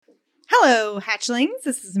Hello, hatchlings.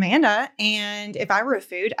 This is Amanda. And if I were a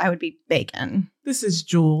food, I would be bacon. This is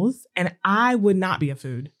Jules, and I would not be a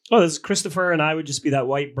food. Oh, this is Christopher, and I would just be that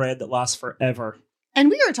white bread that lasts forever. And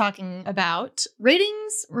we are talking about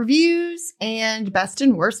ratings, reviews, and best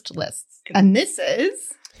and worst lists. And this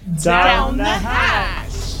is Down the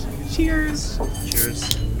Hatch. Cheers.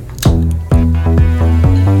 Cheers.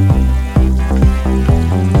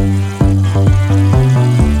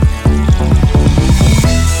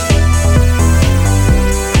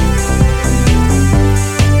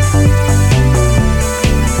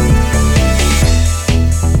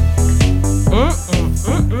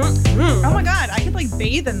 oh my god, I could like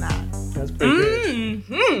bathe in that. That's pretty good.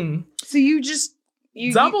 Mm-hmm. So you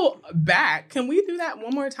Double back. Can we do that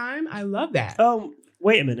one more time? I love that. Oh,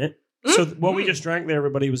 wait a minute. So what we just drank there,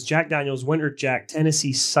 everybody, was Jack Daniel's Winter Jack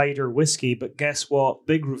Tennessee Cider Whiskey. But guess what?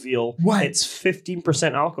 Big reveal. What? It's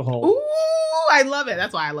 15% alcohol. Ooh, I love it.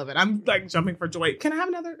 That's why I love it. I'm like jumping for joy. Can I have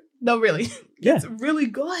another? No, really. Yeah. It's really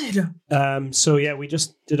good. So yeah, we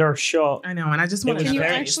just did our shot. I know, and I just want It to. was Can you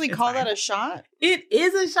very- actually it's call fine. that a shot? It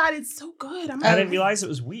is a shot. It's so good. I didn't realize it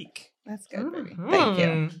was weak. That's good, baby. Mhm. Thank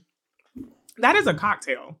you. That is a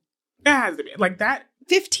cocktail. It has to be like that.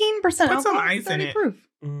 15% Put some alcohol, ice in 30 it. proof.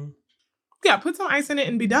 Mm. Yeah, put some ice in it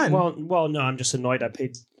and be done. Well, no, I'm just annoyed I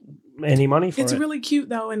paid any money for it's it. really cute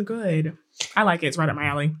though and good. I like it. It's right up my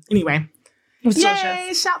alley. Anyway, It was yay!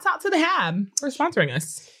 delicious. Shouts out to the Hab for sponsoring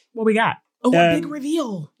us. What we got? Oh, a big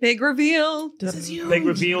reveal. Big reveal. This is huge. Big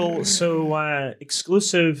reveal. So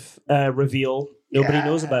exclusive reveal. Nobody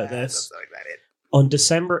knows about this. I'm so excited. On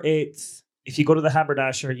December 8th, if you go to the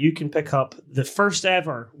Haberdasher, you can pick up the first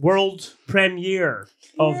ever world premiere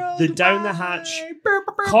of the Down the Hatch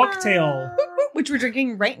cocktail, Which we're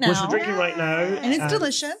drinking right now. which we're drinking right now. And it's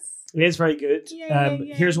delicious. It is very good. Yay,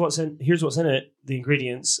 yay. Here's what's in it. The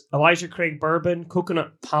ingredients: Elijah Craig bourbon,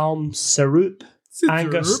 coconut palm syrup,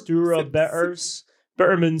 Angostura bitters,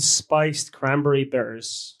 Bitterman spiced cranberry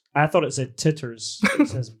bitters. I thought it said titters. It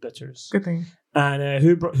says bitters. Good thing. And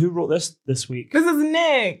who wrote this week? This is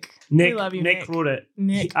Nick. Nick. We love you, Nick wrote it.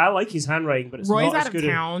 Nick. I like his handwriting, but it's Roy's not as out of good.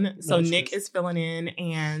 town, so as Nick Chris. is filling in.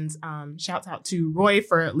 And shouts out to Roy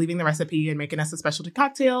for leaving the recipe and making us a specialty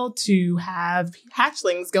cocktail to have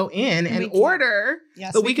hatchlings go in And and we can- order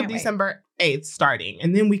Yes, the we week of can't wait. December 8th starting.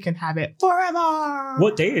 And then we can have it forever.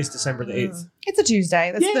 What day is December the 8th? It's a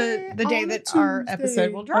Tuesday. That's Yay, the day on a that our Tuesday.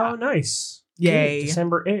 episode will Oh, drop. nice. Yay. Good.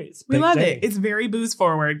 December 8th. We Big love day. it. It's very booze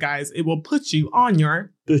forward, guys. It will put you on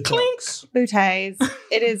your Botox. clinks. Bouteilles.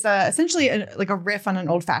 It is essentially like a riff on an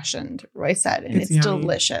old fashioned, Roy said, and It's it's yummy.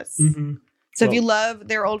 delicious. Mm-hmm. So if Well- you love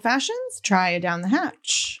their old fashions, try it down the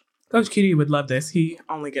hatch. Coach Cutie would love this. He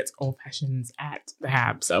only gets old fashions at the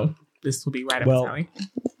Hab, so this will be right up Well, his alley.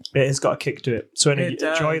 It has got a kick to it. So It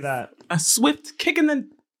does. enjoy that A swift kick in the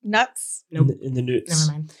Nuts. nope. in the nuts.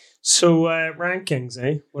 Never mind. So rankings,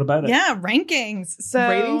 eh? What about it? Yeah, rankings. So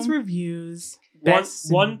Ratings, reviews, One, best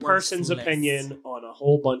and one worst person's list. opinion on a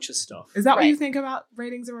whole bunch of stuff. Is that what Right. you think about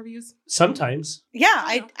ratings and reviews? Sometimes. yeah,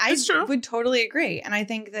 I It's true. would totally agree. And I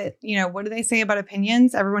think that, what do they say about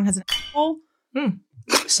opinions? Everyone has an asshole.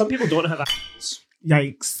 Some people don't have apples.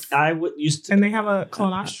 Yikes! I would used to. And they have a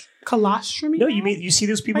colostromy. No, you see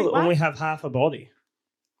those people Wait, that what? only have half a body.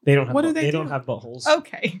 They don't have. What do they do? don't have buttholes.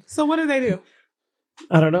 Okay. So what do they do?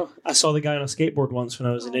 I don't know. I saw the guy on a skateboard once when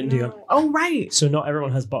I was in India. No. Oh right. So not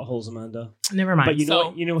everyone has buttholes, Amanda. Never mind. But you know So-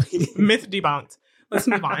 what? You know what? Myth debunked. Let's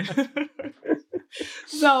move on.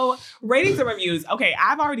 So, ratings and reviews. Okay,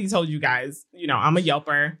 I've already told you guys, I'm a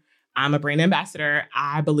Yelper. I'm a brand ambassador.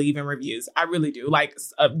 I believe in reviews. I really do. Like,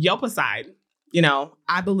 Yelp aside,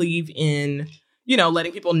 I believe in,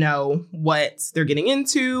 letting people know what they're getting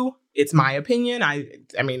into. It's my opinion. I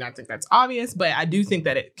mean, I think that's obvious, but I do think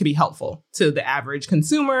that it could be helpful to the average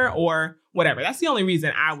consumer or whatever. That's the only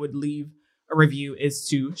reason I would leave a review is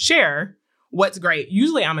to share what's great.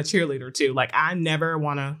 Usually I'm a cheerleader too. Like I never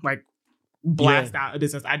want to blast out a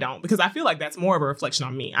business. I don't, because I feel like that's more of a reflection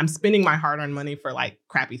on me. I'm spending my hard-earned money for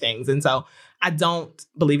crappy things. And so I don't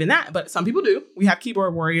believe in that, but some people do. We have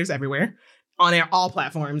keyboard warriors everywhere on all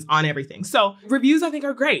platforms, on everything. So reviews I think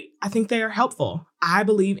are great. I think they are helpful. I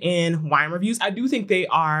believe in wine reviews. I do think they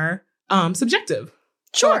are subjective.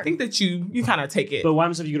 So I think that you kind of take it. But what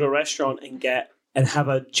happens if you go to a restaurant and have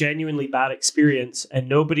a genuinely bad experience and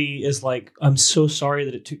nobody is like, I'm so sorry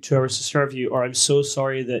that it took 2 hours to serve you, or I'm so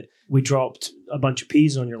sorry that we dropped a bunch of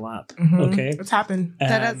peas on your lap. Mhm. Okay. It's happened.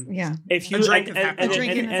 That is, yeah. If you A drink has happened. A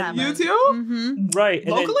drinking has happened. You too? Mm-hmm. Right.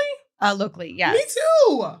 And then- Locally? Locally, yes. Me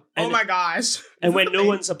too. And- Oh my gosh. And This when is no a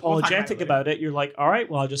one's thing. We'll talk apologetic it about it, you're like, all right,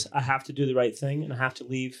 well, I have to do the right thing and I have to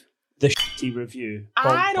leave the shitty review.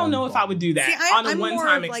 I don't know if I would do that. See, on a I'm more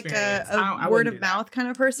one-time of like experience. a word of mouth kind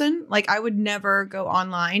of person. Like I would never go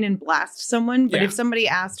online and blast someone. But if somebody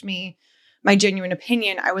asked me my genuine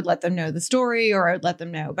opinion, I would let them know the story, or I would let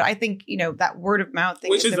them know. But I think, that word of mouth thing,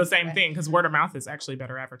 which is the same thing, because word of mouth is actually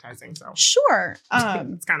better advertising. So sure,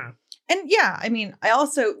 it's kind of. And yeah, I mean, I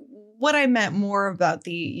also, what I meant more about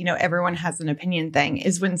the, everyone has an opinion thing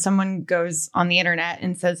is when someone goes on the internet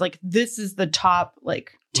and says like, this is the top,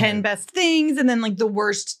 like 10 best things. And then like the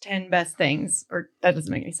worst 10 best things, or that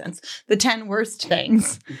doesn't make any sense. The 10 worst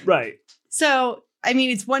things. Right. So, I mean,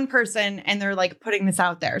 it's one person and they're like putting this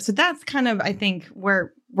out there. So that's kind of, I think,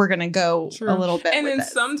 where we're going to go a little bit. And then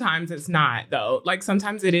sometimes it's not though. Like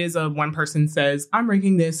sometimes it is one person says, I'm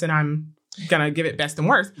ranking this and I'm gonna give it best and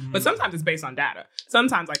worst, but sometimes it's based on data.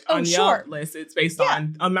 Sometimes like on Yelp list, it's based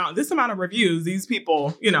on this amount of reviews, these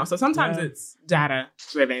people, so sometimes it's data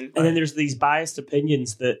driven. And then there's these biased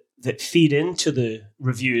opinions that feed into the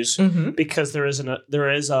reviews because there is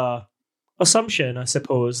a assumption, I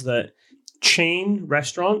suppose, that chain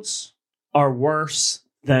restaurants are worse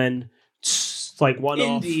than like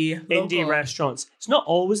one-off indie restaurants. It's not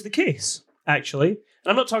always the case, actually. And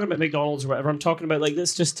I'm not talking about McDonald's or whatever. I'm talking about like,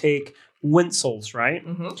 let's just take Winsel's, right?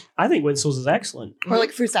 I think Winsel's is excellent. Or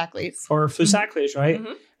like Fusakli's. Or Fusakli's, right?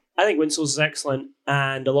 I think Winsel's is excellent.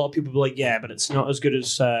 And a lot of people be like, yeah, but it's not as good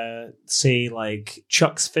as, say, like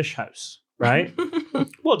Chuck's Fish House, right?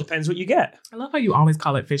 Well, it depends what you get. I love how you always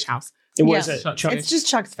call it Fish House. And what is it? It's just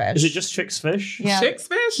Chuck's Fish. Is it just Chick's Fish? Yeah. Chick's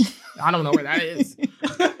Fish? I don't know where that is.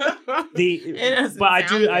 But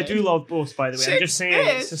I do love both, by the way. I'm just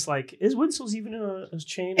saying, it's just like, is Winsel's even a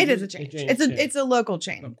chain? It is a chain. It's a local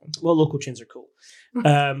chain. Well, local chains are cool.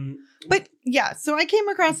 But yeah, so I came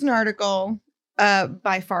across an article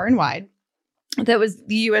by Far and Wide that was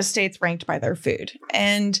the U.S. states ranked by their food,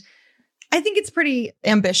 and I think it's pretty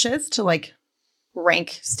ambitious to like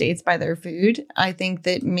rank states by their food. I think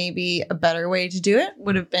that maybe a better way to do it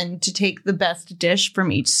would have been to take the best dish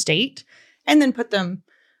from each state and then put them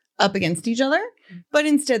up against each other. But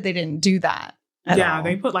instead, they didn't do that at all.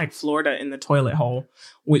 They put like Florida in the toilet hole,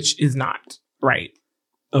 which is not right.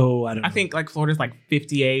 Oh, I don't know. I think like Florida's like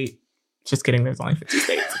 58. Just kidding. There's only 50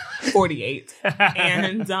 states. 48.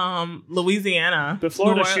 And Louisiana. But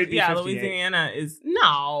Florida should be 58. Louisiana is...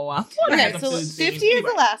 No. Okay, so 50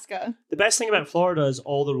 is Alaska. The best thing about Florida is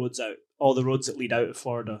all the roads out. All the roads that lead out of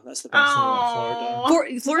Florida. That's the best thing about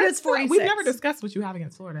Florida. Florida's 46. We've never discussed what you have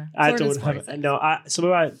against Florida. I don't have it. No, some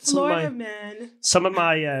of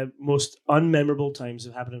my most unmemorable times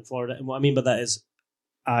have happened in Florida. And what I mean by that is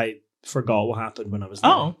I forgot what happened when I was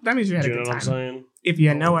there. Oh, that means you had a good time. What I'm saying? If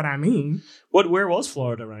you know what I mean. Where was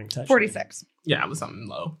Florida ranked? Actually? 46. Yeah, it was something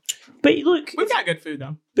low. But look, we've got good food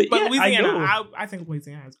though. But yeah, Louisiana, I think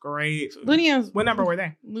Louisiana has great food. What number were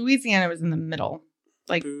they? Louisiana was in the middle.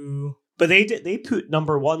 Like, but they put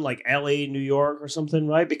number one like LA, New York or something,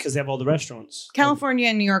 right? Because they have all the restaurants. California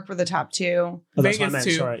and New York were the top two. Oh, Vegas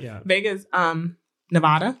too. Sorry, yeah. Vegas,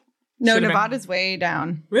 Nevada. No, Nevada's way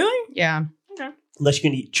down. Really? Yeah. Okay. Unless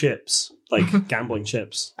you can eat chips, like gambling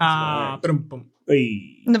chips. Nevada's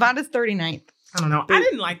 39th. I don't know. I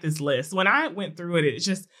didn't like this list. When I went through it, it's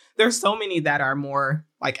just, there's so many that are more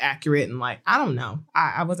like accurate and like, I don't know.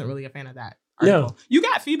 I wasn't really a fan of that article. No. You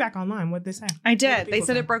got feedback online. What'd they say? I did. They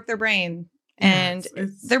said it broke their brain. And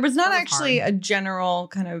there was not actually a general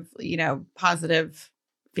kind of, positive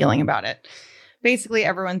feeling about it. Basically,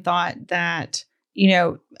 everyone thought that,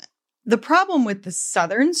 the problem with the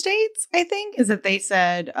southern states, I think, is that they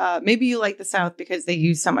said, maybe you like the South because they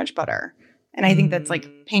use so much butter. And I think that's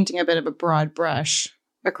like painting a bit of a broad brush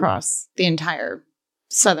across the entire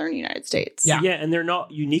southern United States. Yeah, and they're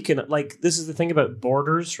not unique in it. Like, this is the thing about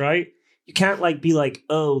borders, right? You can't like be like,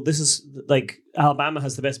 oh, this is like Alabama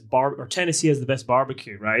has the best or Tennessee has the best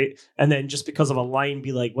barbecue, right? And then just because of a line,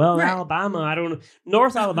 be like, well, Alabama, I don't know.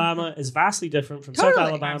 North Alabama is vastly different from South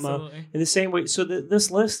Alabama in the same way. So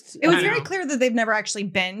this list, it was very clear that they've never actually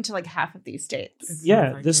been to like half of these states.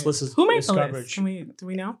 Yeah, this list is who made the list? Do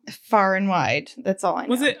we know? Far and Wide. That's all I know.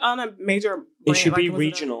 Was it on a major brand? It should be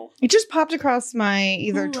regional. It just popped across my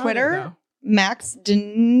either Twitter. Max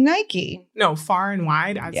Denike. No, Far and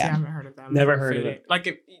Wide. I haven't heard of them. Never heard of it.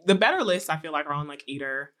 Like the better lists, I feel like are on like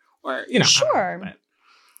Eater or Sure.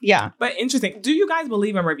 But interesting. Do you guys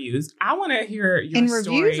believe in reviews? I want to hear your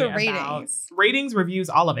story reviews or about ratings. Ratings, reviews,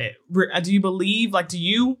 all of it. Do you believe? Like, do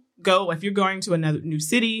you go if you're going to another new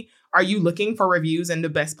city? Are you looking for reviews and the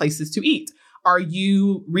best places to eat? Are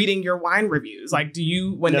you reading your wine reviews? Like, do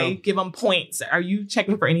you when they give them points? Are you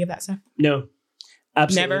checking for any of that stuff? No.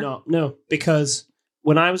 Absolutely Never? not. No, because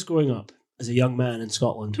when I was growing up as a young man in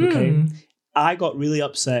Scotland, I got really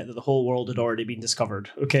upset that the whole world had already been discovered.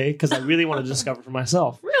 Okay, because I really want to discover for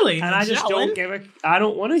myself. Really? And I just don't give a. I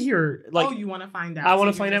don't want to hear like. Oh, you want to find out? I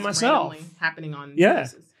want to find out myself. Happening on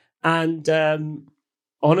places. And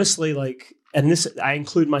honestly, like, and this I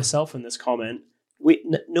include myself in this comment.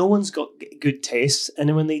 No one's got good taste, and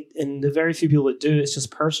then the very few people that do, it's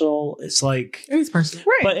just personal. It's like it's personal,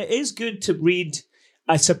 right? But it is good to read.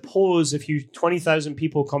 I suppose if 20,000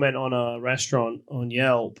 people comment on a restaurant on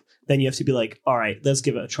Yelp, then you have to be like, all right, let's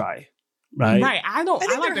give it a try, right? Right. I like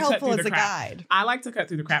they're to helpful cut through as the a crap. guide. I like to cut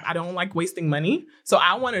through the crap. I don't like wasting money, so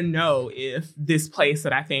I want to know if this place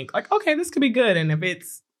that I think like, okay, this could be good, and if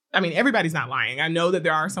it's. I mean, everybody's not lying. I know that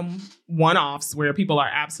there are some one-offs where people are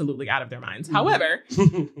absolutely out of their minds. However,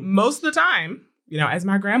 most of the time, as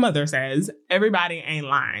my grandmother says, everybody ain't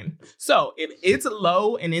lying. So if it's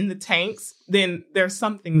low and in the tanks, then there's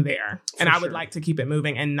something there. And I would like to keep it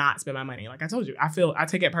moving and not spend my money. Like I told you, I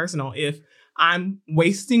take it personal. If I'm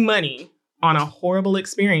wasting money on a horrible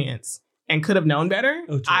experience and could have known better,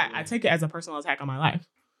 totally. I take it as a personal attack on my life.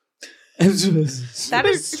 That is strong.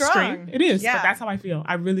 Extreme. It is, yeah. But that's how I feel.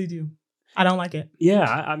 I really do. I don't like it. Yeah,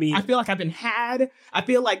 I mean... I feel like I've been had. I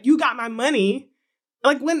feel like you got my money.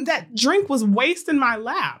 Like when that drink was wasting my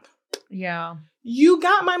lap. Yeah. You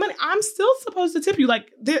got my money. I'm still supposed to tip you.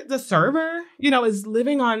 Like the server, is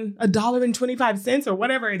living on $1.25 or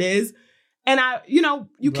whatever it is. And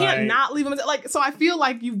you can't not leave them. Like, so I feel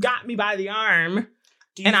like you've got me by the arm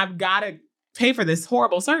and I've got to pay for this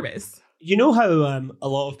horrible service. You know how a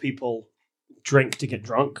lot of people drink to get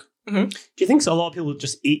drunk? Mm-hmm. Do you think a lot of people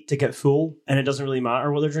just eat to get full and it doesn't really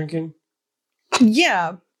matter what they're drinking?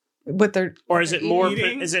 Yeah. Or is it more?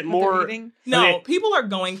 Eating? Is it more? No, people are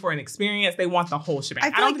going for an experience. They want the whole shebang.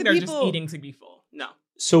 I don't think they're just eating to be full. No.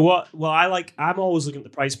 So what? Well, I'm always looking at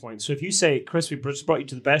the price point. So if you say, Chris, we just brought you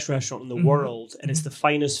to the best restaurant in the world, and it's the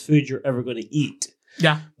finest food you're ever going to eat.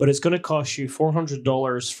 Yeah. But it's going to cost you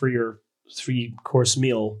 $400 for your 3-course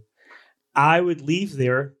meal. I would leave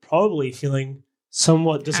there probably feeling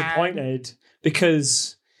somewhat disappointed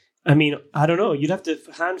because, I mean, I don't know. You'd have to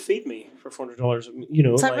hand feed me for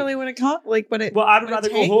 $400. Is that really what it costs? Like what it? Well, I'd rather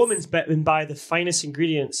go home and buy the finest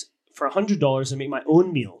ingredients for $100 and make my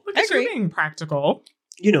own meal. Look at you being practical.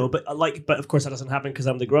 But of course that doesn't happen because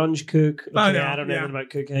I'm the grunge cook. Okay, I don't know anything about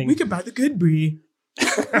cooking. We could buy the good brie.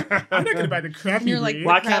 I'm not going to buy the crappy brie. Like,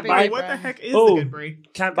 well, I can't buy. What the heck is the good brie?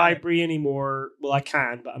 Can't buy brie anymore. Well, I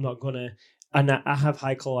can, but I'm not going to. And I have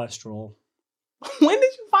high cholesterol. When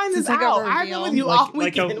did you find this out? I've been with you all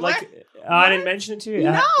weekend. I didn't mention it to you.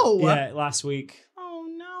 No. Yeah, last week. Oh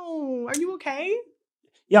no. Are you okay?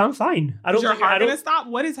 Yeah, I'm fine. Is your heart going to stop?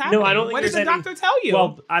 What is happening? No, I don't think what did the doctor tell you?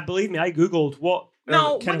 Well, believe me, I Googled what.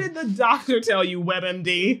 What did the doctor tell you,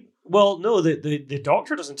 WebMD? Well, no, the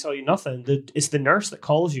doctor doesn't tell you nothing. It's the nurse that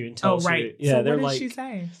calls you and tells you. Yeah, so they're what like. Did she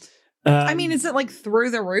say? I mean, is it like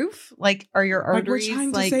through the roof? Like, are your arteries we're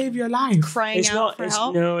trying to save your life? Crying out for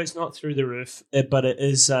help? No, it's not through the roof, but it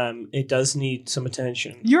is. It does need some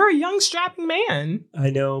attention. You're a young, strapping man.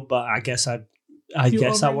 I know, but I guess I work. I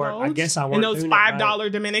guess I work in those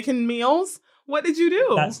 $5 Dominican meals. What did you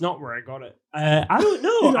do? That's not where I got it. I don't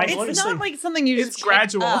know. It's honestly, not like something you just. It's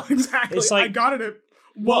gradual. Up. Exactly. It's like, I got it at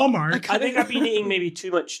Walmart. I think I've been eating maybe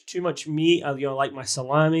too much meat. I like my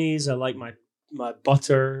salamis. I like my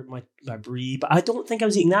butter, my brie, but I don't think I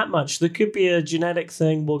was eating that much. There could be a genetic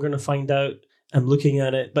thing. We're going to find out. I'm looking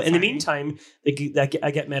at it, but in the meantime, I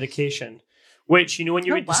get medication. Which when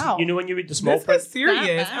you read the small print, this is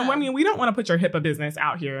serious. And I mean, we don't want to put your HIPAA business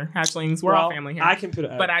out here, hatchlings. We're all family here. I can put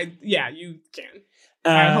it out, but you can.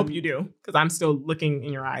 I hope you do, because I'm still looking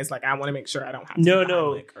in your eyes. Like I want to make sure I don't have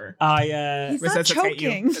to. He's resuscitate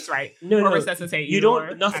you. That's right. No, resuscitate you. You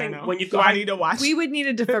don't. Nothing. When you've got, I need to watch. We would need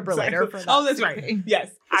a defibrillator for that. Oh, that's right.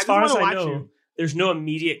 Yes. As far as I know, there's no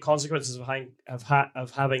immediate consequences of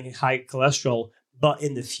having high cholesterol. But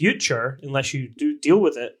in the future, unless you do deal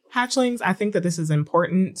with it. Hatchlings, I think that this is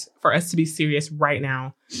important for us to be serious right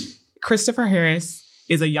now. Christopher Harris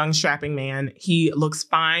is a young, strapping man. He looks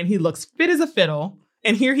fine. He looks fit as a fiddle.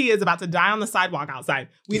 And here he is about to die on the sidewalk outside.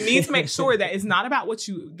 We need to make sure that it's not about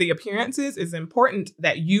the appearances. It's important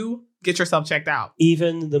that you get yourself checked out.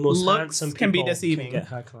 Even the most looks handsome people can be deceiving. Can get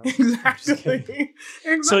high cholesterol. Exactly.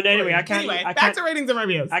 So anyway, back to ratings and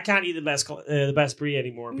reviews. I can't eat the best brie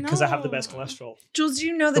anymore because I have the best cholesterol. Jules, do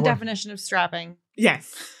you know the definition of strapping?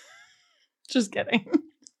 Yes. Just kidding.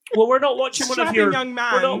 Well, we're not watching one of your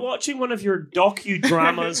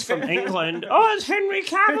docudramas from England. Oh, it's Henry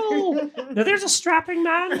Cavill. No, there's a strapping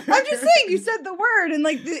man. I'm just saying, you said the word, and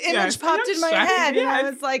like the image popped in my head, and I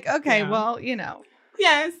was like, okay, well,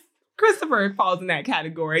 Yes, Christopher falls in that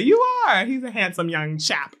category. You are. He's a handsome young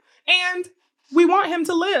chap, and we want him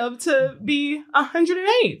to live to be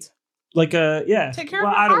 108. Like yeah. Take care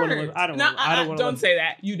well, of your I don't heart. want to live. I don't. No, I don't want to. Don't say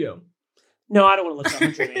that. You do. No, I don't want to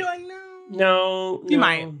live to 108. You're like, no. No, You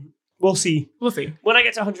might. We'll see. We'll see. When I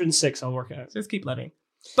get to 106, I'll work it out. Just keep living.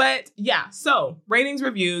 But yeah, so ratings,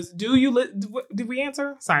 reviews. Do you did we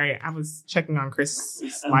answer? Sorry, I was checking on Chris'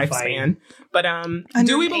 lifespan. But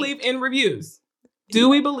do we believe in reviews? Do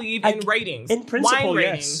we believe in ratings? In principle, wine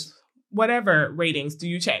ratings, yes. Whatever ratings do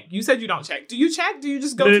you check? You said you don't check. Do you check? Do you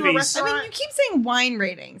just go Movies. to a I restaurant? mean, you keep saying wine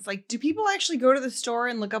ratings. Like, do people actually go to the store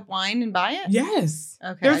and look up wine and buy it? Yes.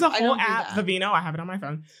 Okay. There's a I whole don't do app, that. Vivino. I have it on my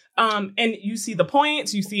phone. And you see the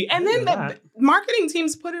points, you see, and then Look at the marketing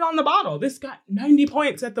teams put it on the bottle. This got 90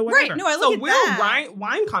 points at the whatever. Right, no, I look so at we're that.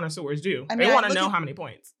 wine connoisseurs do. I mean, they I want to look know at- how many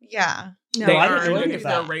points Yeah. No, they I don't earned do and any if of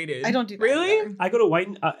they're that. rated. I don't do that. Really? either. I go to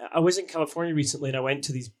wine. I was in California recently, and I went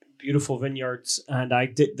to these beautiful vineyards, and I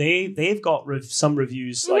did. They've got some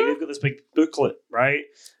reviews. Like they've got this big booklet, right?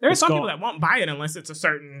 There are It's some got- people that won't buy it unless it's a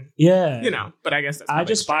certain, Yeah, but I guess that's I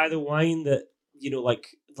probably just true. buy the wine that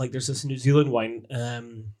like there's this New Zealand wine,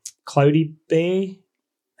 Cloudy Bay.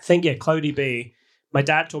 I think Cloudy Bay. My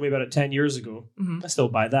dad told me about it 10 years ago. Mhm. I still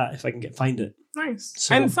buy that if I can find it. Nice.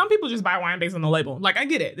 So- And some people just buy wine based on the label. Like, I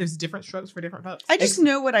get it. There's different strokes for different folks. I just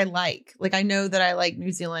know what I like. Like, I know that I like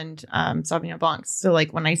New Zealand Sauvignon Blancs. So,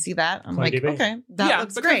 like, when I see that, I'm Cloudy like, Bay. okay, that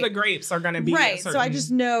looks because great. the grapes are going to be Right. So I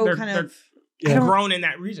just know they're- kind they're- of. Yeah. I don't- grown in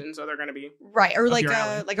that region, so they're going to be. Right. Or up like your a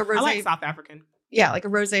alley. rosé. I like South African. Yeah, like a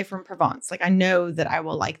rosé from Provence. Like, I know that I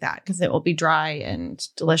will like that because it will be dry and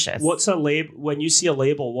delicious. What's a label? When you see a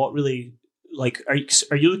label, what really like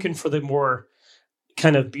are you looking for the more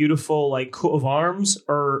kind of beautiful like coat of arms,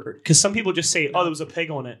 or because some people just say, "Oh, there was a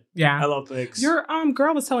pig on it." I Yeah. love pigs. Your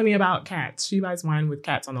girl was telling me about cats. She buys wine with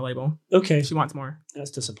cats on the label. Okay, She wants more.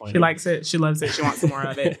 that's disappointing. She likes it. She loves it. She wants some more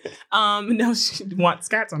of it. No, she wants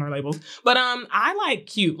cats on her labels. But I like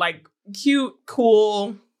cute,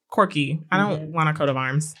 cool, quirky. I don't want a coat of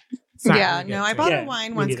arms. It's not Yeah, really good no, I to bought me. Yeah, a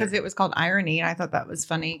wine me once neither. because it was called Irony, and I thought that was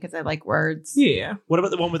funny because I like words. Yeah, What about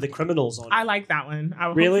the one with the criminals on it? I like that one. I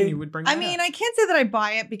was Really? hoping you would bring. I that mean, up. I can't say that I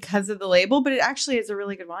buy it because of the label, but it actually is a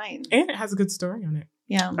really good wine. and it has a good story on it.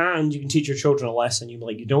 Yeah. And you can teach your children a lesson. You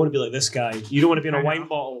don't want to be like this guy. You don't want to be in I a know. wine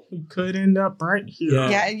bottle. You could end up right here. Yeah.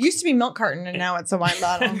 Yeah, it used to be milk carton, and now it's a wine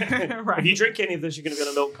bottle. Right. If you drink any of this, you're going to be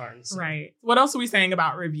on a milk carton. So. Right. What else are we saying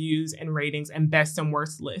about reviews and ratings and best and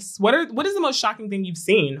worst lists? What is the most shocking thing you've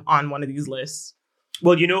seen on one of these lists?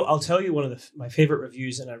 Well, I'll tell you one of my favorite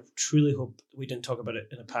reviews, and I truly hope we didn't talk about it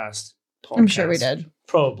in a past podcast. I'm sure we did.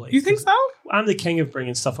 Probably. You think so? I'm the king of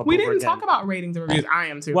bringing stuff up. We over didn't again. talk about ratings and reviews. I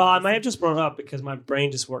am too. Well, I might have just brought it up because my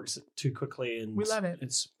brain just works too quickly, and We love it.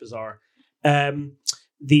 It's bizarre.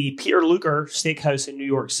 The Peter Luger Steakhouse in New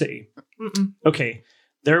York City. Mm-mm. Okay,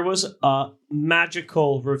 there was a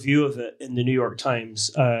magical review of it in the New York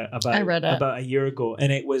Times I read it. about a year ago,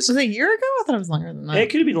 and it was. Was it a year ago? I thought it was longer than that.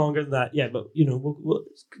 It could have been longer than that, yeah, but we'll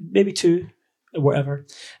maybe 2, whatever.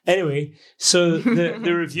 Anyway, so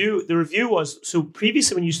the review was, so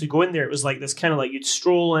previously when you used to go in there, it was like this kind of like you'd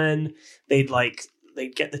stroll in, they'd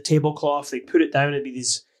get the tablecloth, they'd put it down, it'd be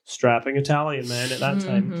these strapping Italian men at that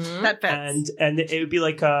time. Mhm. That fits. And it would be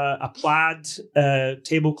like a plaid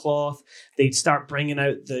tablecloth. They'd start bringing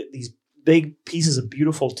out these big pieces of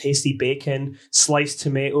beautiful, tasty bacon, sliced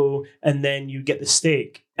tomato, and then you get the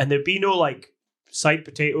steak. And there'd be no like side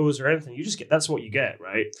potatoes or anything. That's what you get,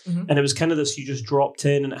 right? Mhm. And it was kind of this, you just dropped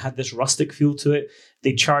in, and it had this rustic feel to it.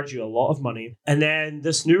 They charge you a lot of money. And then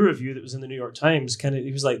this new review that was in the New York Times,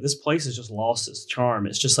 he was like, this place has just lost its charm.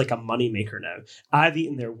 It's just like a moneymaker now. I've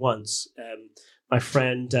eaten there once. My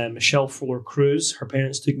friend Michelle Fuller Cruz, her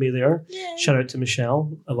parents took me there. Yay. Shout out to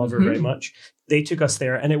Michelle. I love her Mhm. very much. They took us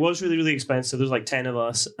there, and it was really, really expensive. There's like 10 of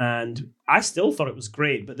us, and I still thought it was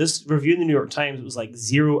great. But this review in the New York Times, it was like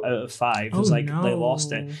 0 out of 5. It was like they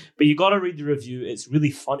lost it. But you got to read the review. It's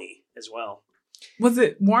really funny as well. Was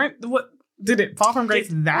it what? Did it fall from grace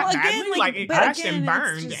that Well, again, badly? like, Like it but crashed again, and it's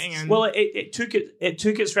burned, just- and Well, it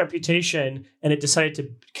took its reputation, and it decided to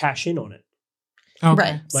cash in on it. okay.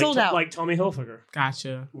 Right. Like, Sold out. like Tommy Hilfiger.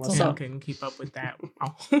 Gotcha. What's So I up? couldn't keep up with that.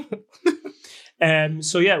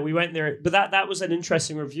 So yeah, we went there, but that was an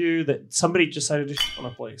interesting review that somebody decided to shit on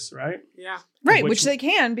a place, right? Yeah, Right, Which- which they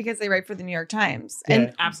can because they write for the New York Times. Yeah.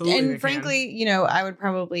 And absolutely. they can. and frankly, I would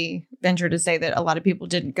probably venture to say that a lot of people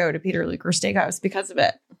didn't go to Peter Luger Steakhouse because of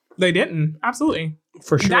it. they didn't. Absolutely.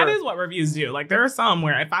 For sure. That is what reviews do. Like there are some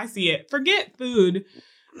where if I see it, forget food,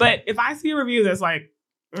 but if I see a review that's like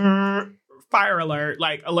fire alert,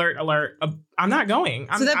 like alert, I'm not going.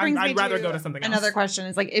 So that brings me I'd rather to go to something else. Another question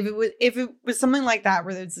is like if it was something like that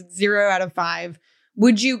where it's 0 out of 5,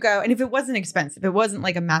 would you go? And if it wasn't expensive, it wasn't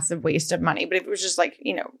like a massive waste of money, but if it was just like,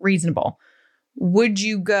 reasonable, would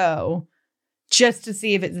you go just to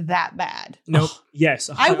see if it's that bad? Nope. Yes.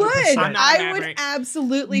 100%. I would. I'm not a I would Maverick.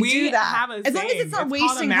 absolutely do that. Have a As long as saying. it's not called a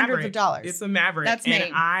wasting hundreds Maverick. of dollars. It's a Maverick. That's and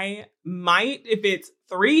me. I might if it's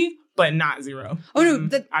 3, but not 0. Oh,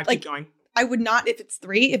 no. I keep going. I would not if it's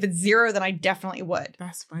 3. If it's 0, then I definitely would.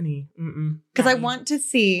 That's funny. Because I want to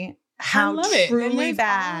see how love it. truly And there's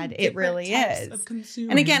bad all it really different types is. of consumers.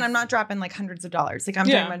 And again, I'm not dropping like hundreds of dollars. Like I'm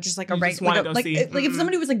talking about just like a You just regular, wanna like, go like, see. like if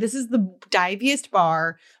somebody was like, "This is the diviest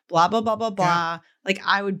bar," blah blah blah blah blah. Yeah. Like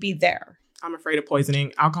I would be there. I'm afraid of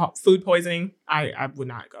poisoning. Food poisoning. I would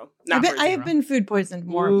not go. I have been food poisoned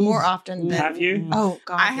more often than. Have you? Oh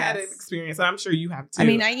God, I had an yes. experience, and I'm sure you have too. I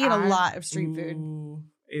mean, I eat a lot of street food. Ooh,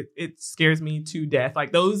 it scares me to death.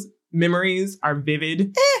 Like those memories are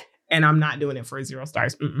vivid, and I'm not doing it for 0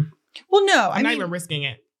 stars. Well, no, I'm not even risking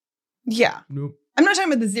it. Yeah, Nope. I'm not talking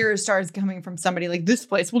about the 0 stars coming from somebody like this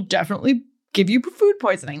place will definitely give you food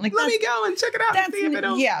poisoning. Like Let me go and check it out. And see if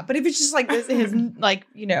it'll... Yeah, but if it's just like this is like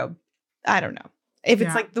I don't know. If it's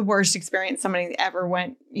Yeah. like the worst experience somebody ever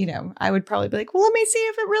went, I would probably be like, well, let me see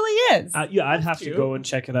if it really is. I'd have to go and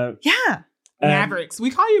check it out. Yeah. Mavericks.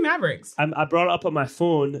 We call you Mavericks. I brought it up on my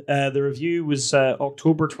phone. The review was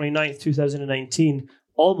October 29th, 2019,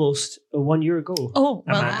 almost 1 year ago. Oh,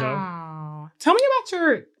 well, Amanda. Wow. Tell me about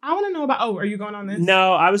your... I want to know about... Oh, are you going on this?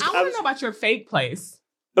 No, I was... I want to know about your fake place.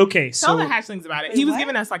 Okay, Tell so... the hatchlings about it. Wait, He was what?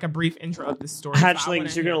 giving us like a brief intro of this story. so I wanna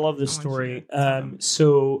Hatchlings, you're going to hear- love this I want you story. to tell them.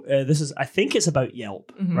 So this is, I think it's about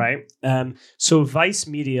Yelp, Mhm. right? So Vice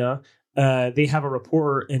Media, they have a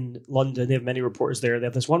reporter in London. They have many reporters there. They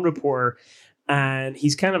have this one reporter, and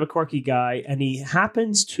he's kind of a quirky guy, and he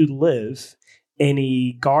happens to live in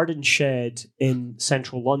a garden shed in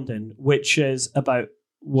central London, which is about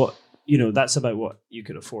what... that's about what you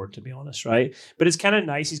could afford, to be honest, right? But it's kind of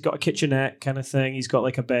nice. He's got a kitchenette kind of thing. He's got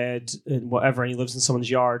like a bed and whatever, and he lives in someone's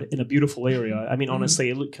yard in a beautiful area. I mean, honestly,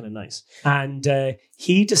 it looked kind of nice. And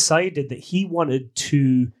he decided that he wanted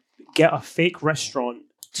to get a fake restaurant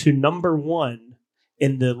to number 1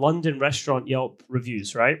 in the London restaurant Yelp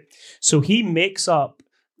reviews, right? So he makes up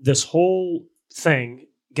this whole thing,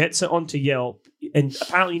 gets it onto Yelp, and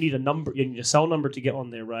apparently you need a cell number to get on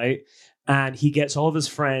there, right? And he gets all of his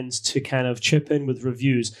friends to kind of chip in with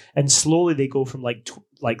reviews, and slowly they go from like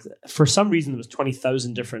for some reason there was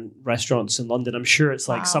 20,000 different restaurants in London. I'm sure it's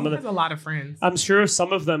like some of He them. has a lot of friends. I'm sure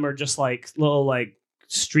some of them are just like little like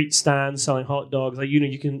street stands selling hot dogs. Like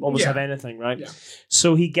you can almost have anything, right? Yeah.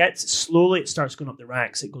 So he gets slowly. It starts going up the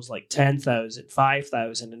ranks. It goes like 10,000,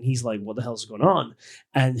 5,000, and he's like, "What the hell's going on?"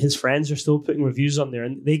 And his friends are still putting reviews on there,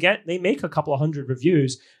 and they make a couple of hundred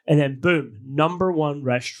reviews, and then boom, number 1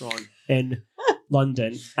 restaurant in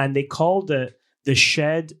London, and they called it the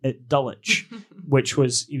Shed at Dulwich, which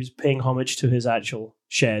was he was paying homage to his actual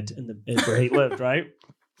shed in where he lived, right?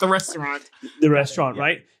 The restaurant. The restaurant, Yeah.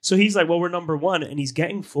 right? So he's like, well, we're number 1, and he's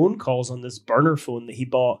getting phone calls on this burner phone that he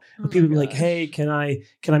bought. And people be like, hey, can I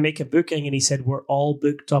make a booking? And he said, we're all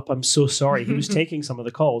booked up. I'm so sorry. He was taking some of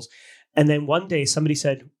the calls. And then one day somebody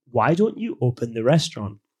said, why don't you open the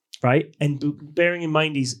restaurant? Right? And bearing in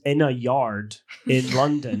mind he's in a yard in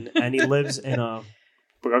London and he lives in a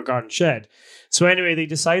garden shed. So anyway, they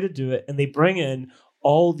decided to do it, and they bring in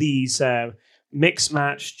all these mix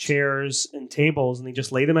match chairs and tables, and they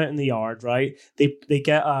just lay them out in the yard, right? They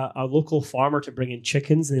get a local farmer to bring in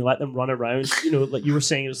chickens, and they let them run around. Like you were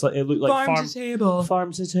saying, it looked like Farm to table.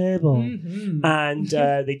 farm to table. Mhm. And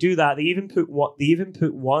they do that. They even put one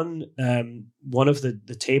of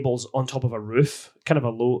the tables on top of a roof, kind of a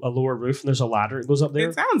lower roof, and there's a ladder that goes up there.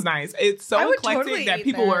 It sounds nice. It's so I would eclectic totally that eat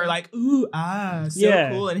people there. were like, ooh, so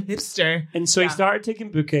Yeah. cool and hipster. And so Yeah. he started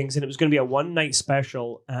taking bookings, and it was going to be a one-night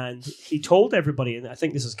special. And he told everybody, and I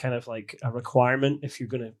think this is kind of like a requirement if you're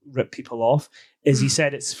going to rip people off, is he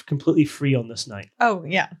said it's completely free on this night. Oh,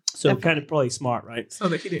 yeah. So Definitely. kind of probably smart, right? So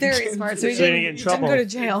that he didn't Very get smart. into So he So he didn't, didn't get in he didn't trouble. go to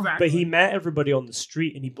jail. Exactly. But he met everybody on the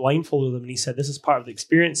street, and he blindfolded them, and he said, this is part of the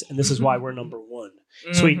experience, and this is why we're number 1.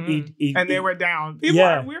 So Mhm. he and they were down. People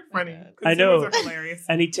Yeah. we're funny. I know. Consumers are hilarious.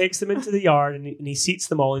 And he takes them into the yard, and he seats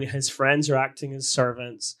them all, and his friends are acting as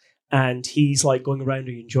servants. And he's like going around,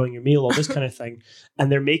 are you enjoying your meal? All this kind of thing. And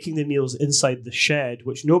they're making the meals inside the shed,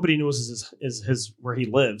 which nobody knows is his where he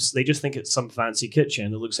lives. They just think it's some fancy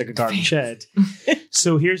kitchen. It looks like a garden shed.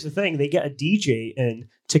 So here's the thing. They get a DJ in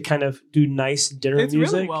to kind of do nice dinner It's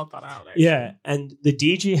music. really well thought out. Actually. Yeah, and the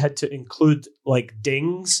DJ had to include like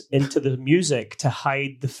dings into the music to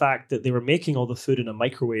hide the fact that they were making all the food in a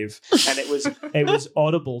microwave, and it was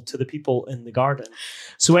audible to the people in the garden.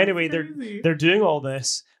 So anyway, Crazy. they're doing all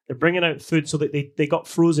this. They're bringing out food so that they got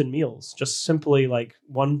frozen meals, just simply like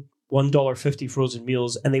 $1.50 frozen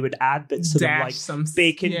meals, and they would add bits to them like some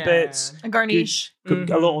bacon bits, A garnish. a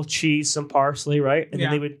little cheese, some parsley, right? And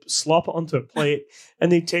then they would slop it onto a plate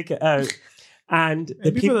and they'd take it out. And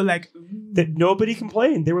the people are like, that nobody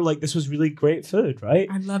complained. They were like, this was really great food, right?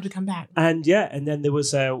 I'd love to come back. And and then there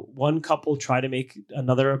was one couple try to make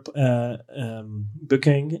another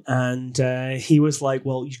booking, and he was like,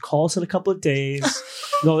 well, you call us in a couple of days,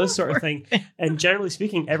 and all this sort of thing. And generally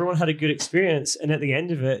speaking, everyone had a good experience. And at the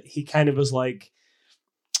end of it, he kind of was like,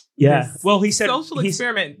 yeah. Well, he said social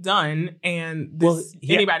experiment done, and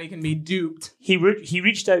anybody can be duped. He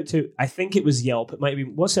reached out to, I think it was Yelp. It might be,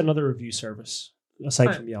 what's another review service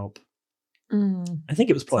aside from Yelp? I think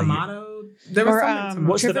it was probably Tomato. There was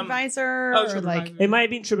TripAdvisor. Or like it might have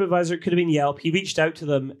been TripAdvisor. It could have been Yelp. He reached out to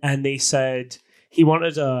them and they said he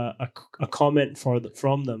wanted a comment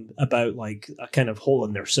from them about like a kind of hole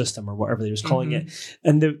in their system or whatever they was calling it.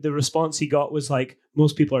 And the response he got was like,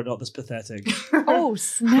 most people are not this pathetic. Oh,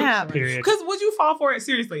 snap. Period. Because would you fall for it?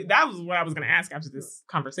 Seriously, that was what I was going to ask after this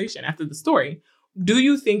conversation, after the story. Do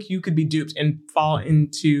you think you could be duped and fall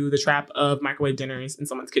into the trap of microwave dinners in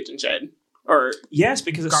someone's kitchen shed? Or yes,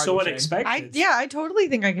 because it's so garden unexpected. I totally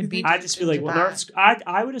think I could be. I just feel like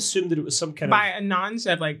I would assume that it was some kind by a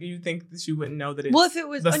non-chef. Like, you think that you wouldn't know that it's if it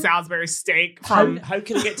was the Salisbury steak from. How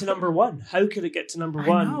could it get to number one? How could it get to number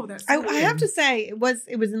one? I know, that's I have to say it was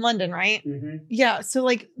in London, right? Mm-hmm. Yeah. So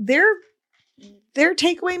like their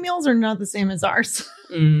takeaway meals are not the same as ours.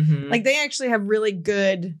 Mm-hmm. Like they actually have really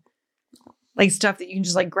good like stuff that you can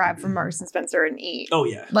just like grab from Marks and Spencer and eat. Oh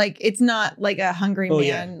yeah. Like it's not like a Hungry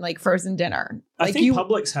Man like frozen dinner. Like I think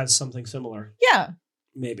Publix has something similar. Yeah.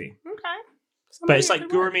 Maybe. Okay. But it's like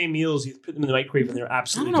gourmet meals. You put them in the microwave and they're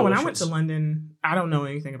absolutely I don't know. delicious. When I went to London, I don't know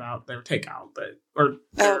anything about their takeout, or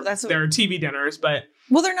that's their TV dinners, but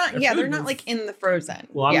well, they're not. Yeah, they're not like in the frozen.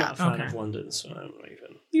 Well, I'm yeah. not a fan of London, so I don't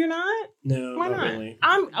even. You're not? No, why not? Really.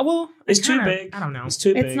 It's too big. I don't know. It's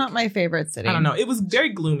too big. It's not my favorite city. I don't know. It was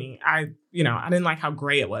very gloomy. I didn't like how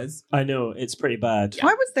gray it was. I know it's pretty bad. I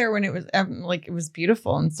was there when it was like it was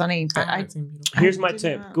beautiful and sunny. But here's my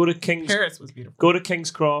tip: go to Paris was beautiful. Go to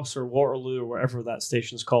King's Cross or Waterloo or wherever that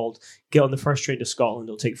station's called. Get on the first train to Scotland.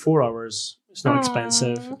 It'll take 4 hours. It's not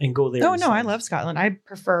expensive, and go there. Oh no, I love Scotland. I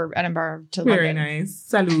prefer Edinburgh to Very London. nice.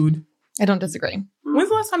 Salud. I don't disagree. When's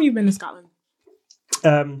the last time you've been to Scotland?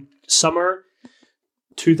 Summer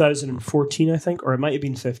 2014, I think, or it might have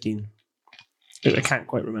been 15. I can't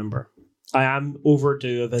quite remember. I am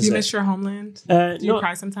overdue a visit. Do you miss your homeland? Do you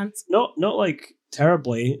cry sometimes? Not like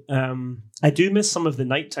terribly. I do miss some of the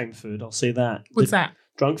nighttime food. I'll say that. What's that?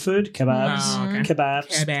 Drunk food, kebabs,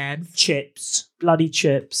 Kebabs, chips, bloody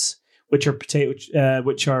chips, which are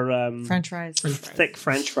which are French fries, thick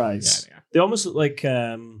French fries. Yeah. They almost look like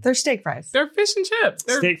they're steak fries. They're fish and chips.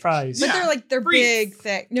 They're steak fries, but they're frites. Big,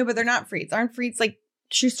 thick. No, but they're not frites. Aren't frites like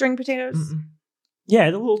shoestring potatoes? Mm-mm. Yeah,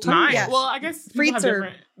 the little tiny. Yeah. Well, I guess frites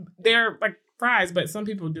are they're like fries, but some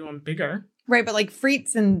people do them bigger. Right, but like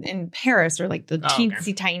frites in Paris are like the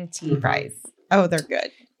teensy tiny fries. Oh, they're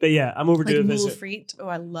good. But yeah, I'm overdue a visit. Moule frite. Oh,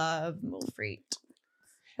 I love moule frite.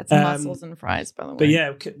 That's mussels and fries, by the way. But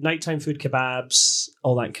yeah, nighttime food, kebabs,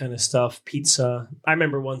 all that kind of stuff, pizza. I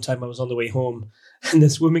remember one time I was on the way home and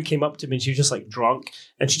this woman came up to me and she was just like drunk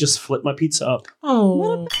and she just flipped my pizza up. Oh,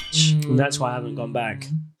 what a bitch. And that's why I haven't gone back.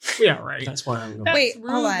 Yeah, right. That's why I haven't gone back. Wait,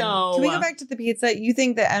 hold on. Though. Can we go back to the pizza? You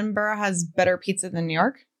think that Edinburgh has better pizza than New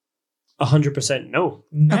York? 100% no.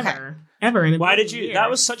 Never. Okay. Ever in a Why did you? year.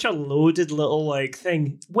 That was such a loaded little like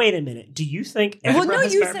thing. Wait a minute. Do you think Edinburgh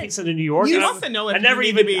has better pizza than New York? You must know. I never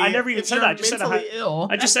even said that. I just said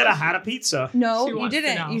I just said I had a pizza. No, you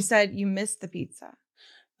didn't. You said you missed the pizza.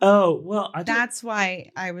 Oh well, that's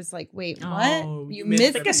why I was like, wait, what? You missed?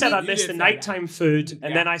 I think I said I missed the nighttime food,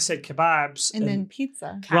 and then I said kebabs, and then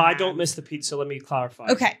pizza. Well, I don't miss the pizza. Let me clarify.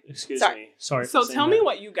 Okay, excuse me. Sorry. So tell me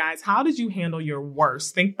what you guys. How did you handle your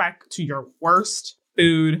worst? Think back to your worst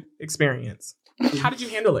food experience. How did you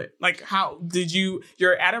handle it? Like, how did you?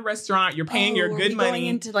 You're at a restaurant. You're paying your good money. Going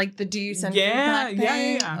into like the do you send yeah.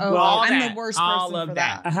 Oh, well, I'm the worst person for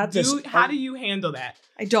that. I had this. How do you handle that?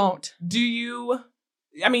 I don't. Do you?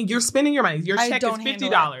 I mean, you're spending your money. Your check is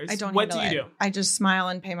 $50. I don't. What do you do? I just smile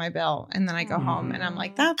and pay my bill, and then I go home, and I'm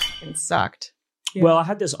like, that fucking sucked. Yeah. Well, I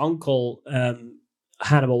had this uncle,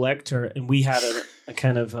 Hannibal Lecter, and we had a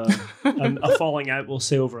kind of a falling out, we'll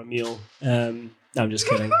say, over a meal. No, I'm just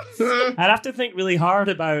kidding. I'd have to think really hard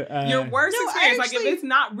about your worst experience. Like if it's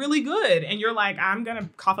not really good, and you're like, I'm gonna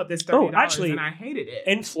cough up this $30, and I hated it.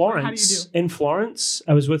 In Florence, how do you do? In Florence,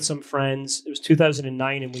 I was with some friends. It was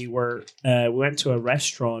 2009, and we went to a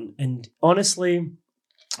restaurant, and honestly,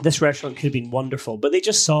 this restaurant could have been wonderful, but they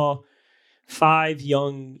just saw 5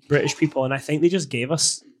 young British people, and I think they just gave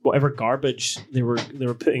us whatever garbage they were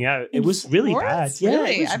putting out. It was really bad. Yeah,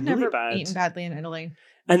 Really? it was I've really never bad. eaten badly in Italy.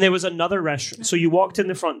 And there was another restaurant. So you walked in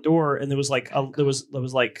the front door, and there was like there was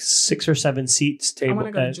like 6 or 7 seats I table. want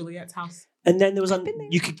to go to Juliet's house. And then there was I've been there.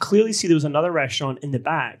 you could clearly see there was another restaurant in the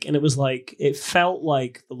back, and it was like it felt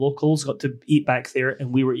like the locals got to eat back there,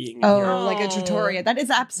 and we were eating. Oh, here. like a trattoria. That is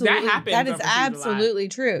absolutely happens that is overseas a lot. absolutely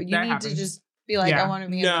true. You That need happens. to just be like, I want to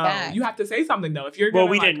be in the No, back. you have to say something though. If you're Well,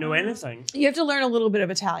 gonna, we like, didn't know anything. You have to learn a little bit of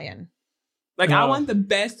Italian. Like No. I want the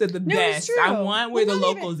best of the No, it's best. true. I want where Well, the not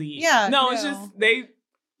even- locals eat. yeah, no, it's no. just they.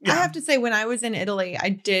 I have to say, when I was in Italy, I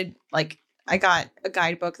did I got a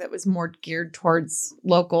guidebook that was more geared towards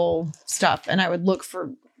local stuff, and I would look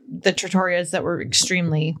for the trattorias that were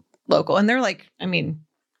extremely local. And they're like, I mean,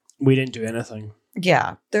 We didn't do anything.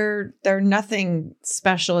 yeah, they're nothing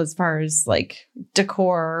special as far as like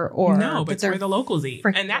decor or no, but it's where the locals eat,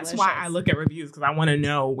 freaking and that's why I delicious. look at reviews because I want to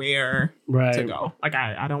know where Right. to go. Like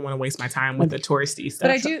I don't want to waste my time with the touristy stuff.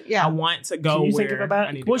 But I do, I yeah. want to go Can you where think of a I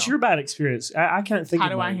bad? need to What's go. your bad experience? I can't think. How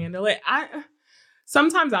of do I mine. handle it?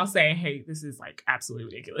 Sometimes I'll say, hey, this is like absolutely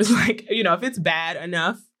ridiculous. Like, you know, if it's bad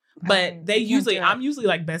enough, but I can't do it. I'm usually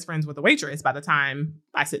like best friends with the waitress by the time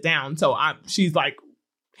I sit down. So she's like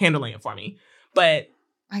handling it for me. But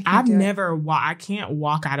I I've do it. never, I can't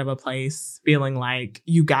walk out of a place feeling like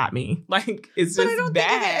you got me. Like, it's But just I don't bad.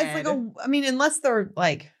 think of it as like I mean, unless they're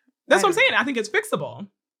like, That's I what I'm don't saying. I think it's fixable.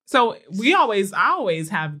 So I always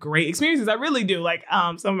have great experiences. I really do. Like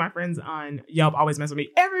some of my friends on Yelp always mess with me.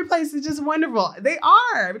 Every place is just wonderful. They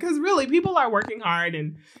are, because really people are working hard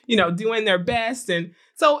and, you know, doing their best. And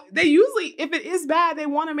so they usually, if it is bad, they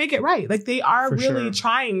want to make it right. Like they are For really sure.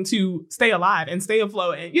 trying to stay alive and stay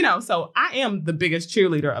afloat. And, you know, so I am the biggest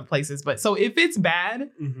cheerleader of places. But so if it's bad,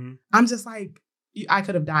 Mhm. I'm just like, I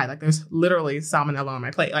could have died. Like there's literally salmonella on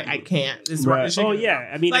my plate. Like I can't. This Right. chicken Oh is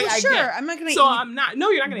yeah. I mean, Like, Well, I sure, get- I'm not gonna so eat. I'm not. No,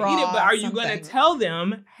 you're not going to eat it. But raw are you going to something. tell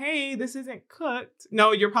them, "Hey, this isn't cooked"?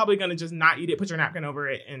 No, you're probably going to just not eat it. Put your napkin over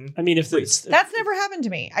it, and I mean, if it's That's never happened to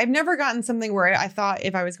me. I've never gotten something where I thought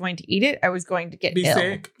if I was going to eat it, I was going to get be ill.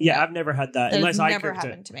 sick. yeah, I've never had that That unless has I never cooked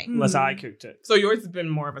happened it. to me. Unless I Mhm. cooked it. So yours has been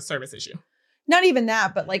more of a service issue. Not even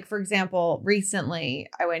that, but like, for example, recently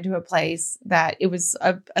I went to a place that it was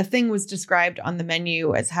a thing was described on the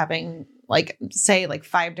menu as having like, say, like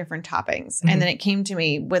 5 different toppings. Mhm. And then it came to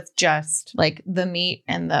me with just like the meat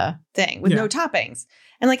and the thing with Yeah. no toppings.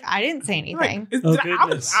 And like, I didn't say anything. Like, Oh, I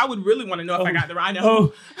goodness. would really want to know if I got the right.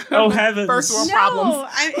 Oh heavens! First world No, problems.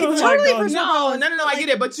 it's Oh my totally God. first world No, problems, no. but, I get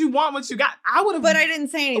it, but you want what you got. I would have. But I didn't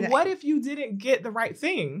say anything. What if you didn't get the right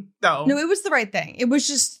thing though? No, it was the right thing. It was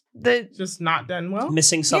just just not done well.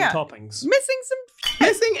 Missing some Yeah. toppings. missing some.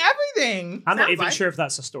 Missing everything. I'm not Sounds even like. sure if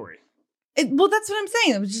that's a story. Well, that's what I'm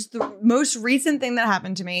saying. It was just the most recent thing that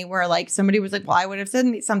happened to me where like somebody was like, well, I would have said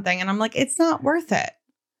something. And I'm like, it's not worth it.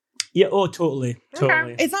 Yeah. Oh, totally.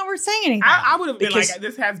 Totally. It's not worth saying anything. I would have been Because- like,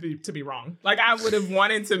 this has to be wrong. Like, I would have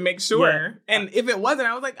wanted to make sure. And if it wasn't,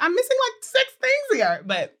 I was like, I'm missing like 6 things here.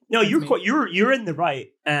 But No, that's you're me. quite, you're in the right,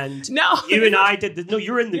 and No. you and I did the no.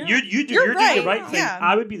 You're in the Yeah. you're doing You're the right, right thing. yeah.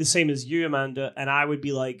 I would be the same as you, Amanda, and I would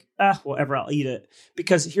be like, whatever, I'll eat it,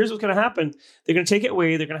 because here's what's going to happen: they're going to take it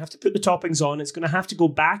away. They're going to have to put the toppings on. It's going to have to go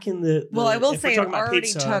back in the. Well, I will if we're say it talking about already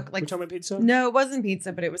pizza, took, like- we're talking about pizza. No, it wasn't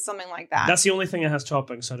pizza, but it was something like that. That's the only thing that has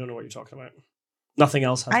toppings. So I don't know what you're talking about. Nothing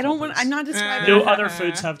else has. I don't toppings. want. I'm not describing. No it. other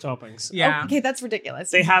foods have toppings. Yeah. Okay, that's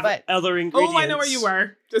ridiculous. They have But other ingredients. Oh, I know where you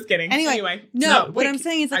were. Just kidding. Anyway, no. No, what wait. I'm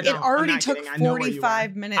saying is I like it don't. I'm already not took kidding. I know where you were.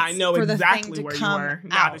 45 minutes. I know for the exactly thing to where you come were,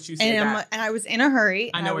 now out. that you say that. And I was in a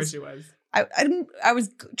hurry. I and know where was, she was. I was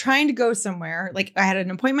trying to go somewhere. Like I had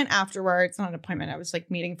an appointment afterwards. Not an appointment. I was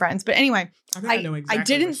like meeting friends. But anyway, I think I know exactly I where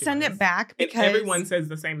didn't she send was. it back And because everyone says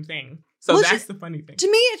the same thing. So Well, that's the funny thing.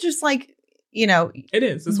 to me it's just like, you know, It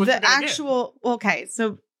is. It's what the you're gonna actual okay,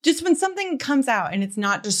 so just when something comes out and it's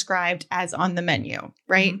not described as on the menu,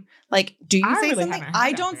 right? Mhm. Like, do you I say really something? haven't had I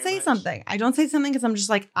that don't very say much. something. I don't say something because I'm just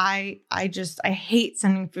like, I hate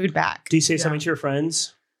sending food back. Do you say Yeah. something to your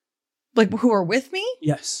friends? Like who are with me?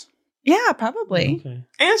 Yes. Yeah, probably. Okay.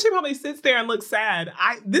 And she probably sits there and looks sad.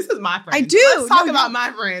 This is my friend. I do. Let's talk No, about you-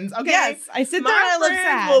 my friends, okay? Yes, I sit there My and I look friends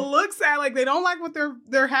sad. will look sad, like they don't like what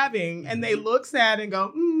they're having, and they look sad and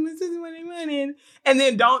go, "This isn't what I wanted," and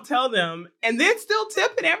then don't tell them, and then still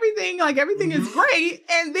tip and everything, like everything is great,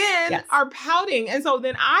 and then Yes. are pouting, and so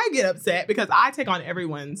then I get upset because I take on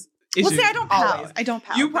everyone's issues. Well, see, I don't pout. always. I don't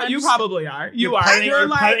pout. You but I'm you just- probably are. You You're are. pouting, You're you're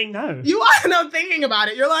like pouting now. you are. No, thinking about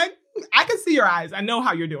it, you're like, I can see your eyes. I know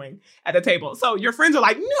how you're doing at the table. So your friends are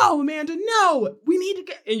like, no, Amanda, no, we need to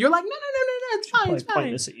get, and you're like, no, it's fine, it's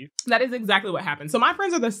fine. This at you. That is exactly what happens. So my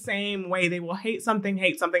friends are the same way. They will hate something,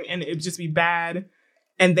 and it just be bad,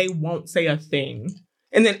 and they won't say a thing.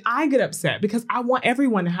 And then I get upset because I want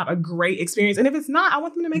everyone to have a great experience. And if it's not, I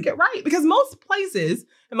want them to make it right. Because most places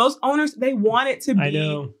and most owners, they want it to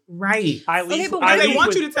be right. They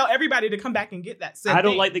want you to tell everybody to come back and get that same I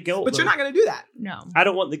don't thing. like the guilt. But you're not going to do that. No. I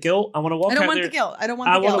don't want the guilt. I want to walk out there. I don't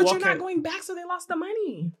want the guilt. But you're not going back, so they lost the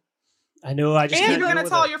money. I know. I just and can't you're going to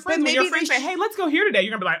tell your friends, when your friends say, hey, let's go here today.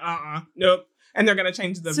 You're going to be like, nope. And they're going to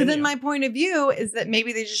change the So video. then my point of view is that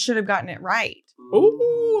maybe they just should have gotten it right.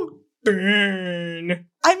 Ooh, burn.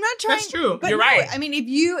 I'm not trying. That's true. But You're right. I mean,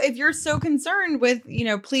 if you're so concerned with,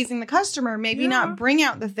 pleasing the customer, maybe not bring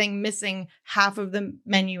out the thing missing half of the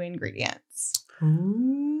menu ingredients.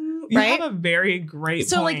 Ooh, you have a very great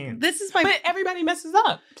so point. Like this is my. But everybody messes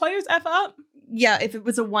up. Players F up. Yeah, if it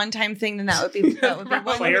was a one-time thing, then that would be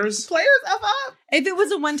one. Players F up. If it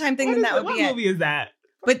was a one-time thing, then that would be it. What movie is that?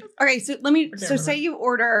 But okay, so say you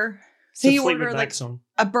order. Say you order like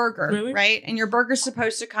a burger, right? And your burger's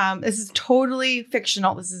supposed to come. This is totally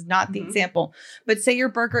fictional. This is not the example. But say your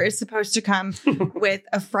burger is supposed to come with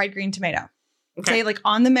a fried green tomato. Okay. Say like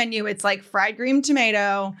on the menu, it's like fried green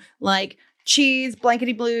tomato, like cheese,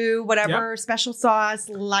 blankety blue, whatever, special sauce,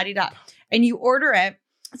 la-di-da. And you order it.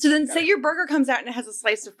 So then say your burger comes out and it has a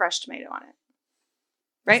slice of fresh tomato on it.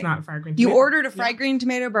 Right? It's not fried green tomato. You ordered a fried green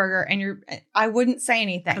tomato burger and I wouldn't say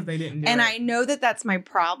anything. Because they didn't do and it. I know that that's my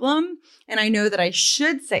problem. And I know that I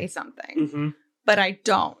should say something, but I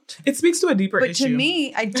don't. It speaks to a deeper issue. But to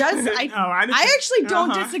me, I actually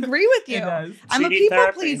don't disagree with you. It does. I'm a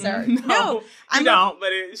people pleaser. No, I don't.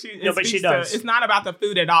 But she does. It's not about the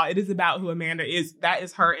food at all. It is about who Amanda is. That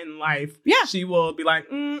is her in life. Yeah. She will be like,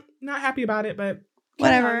 not happy about it, but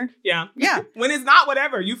whatever. Yeah. Yeah. When it's not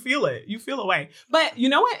whatever, you feel it. You feel away. But you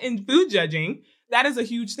know what? In food judging, that is a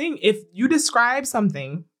huge thing. If you describe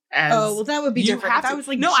something as that would be different. If I was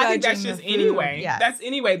like, I think that's just anyway. Yes. That's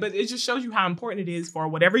anyway. But it just shows you how important it is for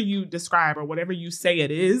whatever you describe or whatever you say it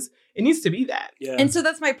is. It needs to be that. Yeah. And so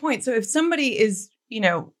that's my point. So if somebody is,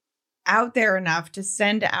 out there enough to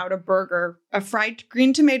send out a burger, a fried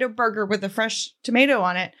green tomato burger with a fresh tomato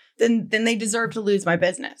on it, then they deserve to lose my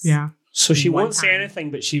business. Yeah. So she won't say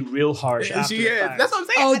anything, but she real harsh. She is. Fact. That's what I'm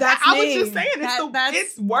saying. Oh, that's I was just saying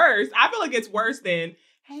it's worse. I feel like it's worse than,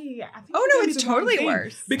 hey, I think it's totally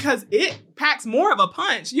worse. Because it packs more of a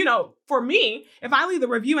punch. For me, if I leave the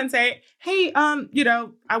review and say, hey, I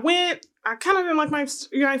kind of didn't like my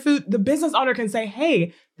food, the business owner can say,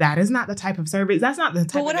 hey, that is not the type of service. That's not the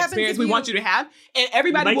type of experience we want you to have. And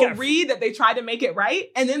everybody will read that they tried to make it right,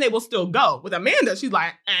 and then they will still go. With Amanda, she's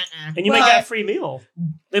like, And you might get a free meal.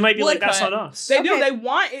 They might be like, that's on us. They do. They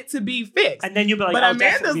want it to be fixed. And then you'll be like, but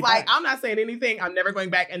Amanda's like, I'm not saying anything. I'm never going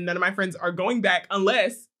back. And none of my friends are going back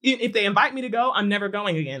unless, if they invite me to go, I'm never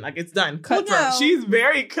going again. Like, it's done. Cutthroat. Well, no. She's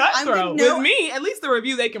very cutthroat. With me, at least the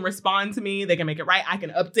review, they can respond to me. They can make it right. I can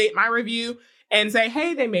update my review and say,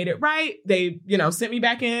 hey, they made it right. They, sent me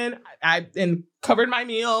back in. And covered my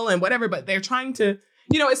meal and whatever. But they're trying to,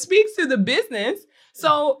 it speaks to the business.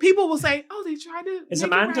 So people will say, oh, they tried to make it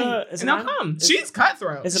right. And they'll come. She's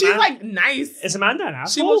cutthroat. She's like nice. Is Amanda an asshole?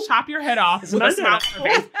 She will chop your head off with a smile on her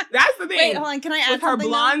face. That's the thing. Wait, hold on. Can I add with something? With her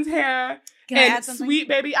blonde hair and sweet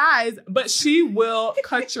baby eyes. But she will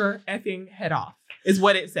cut your effing head off, is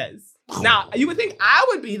what it says. Now, you would think I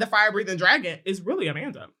would be the fire-breathing dragon. It's really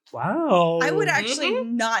Amanda. Wow. I would actually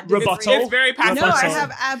not rebuttal. It's very passive. No, I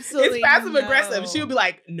have absolutely It's passive-aggressive. She would be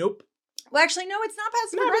like, nope. Well, actually, no, it's not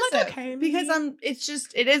passive-aggressive. Like, okay, because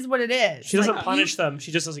it is what it is. She doesn't punish them. She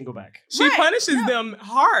just doesn't go back. She punishes them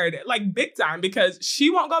hard, like big time, because she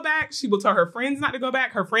won't go back. She will tell her friends not to go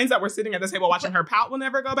back. Her friends that were sitting at the table watching her pout will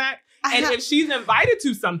never go back. And if she's invited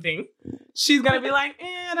to something, she's going to be like,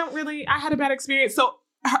 I had a bad experience. So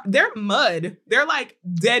they're mud. They're like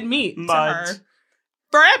dead meat to her.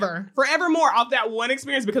 Forevermore off that one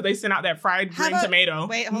experience because they sent out that fried green tomato.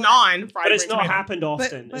 Non-fried But it's green not tomato. happened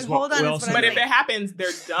often. But hold on. But if it happens, they're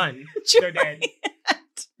done. They're dead.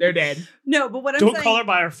 They're dead. No, but what I'm saying... Don't call her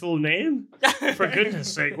by her full name. For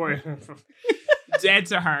goodness sake. Dead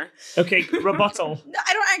to her. Okay, rebuttal. No,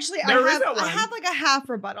 I don't actually. I have like a half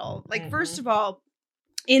rebuttal. Like, first of all,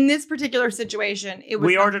 in this particular situation, it was...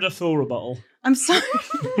 We ordered a full rebuttal. I'm sorry.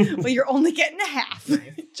 Well, you're only getting a half.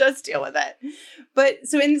 Just deal with it. But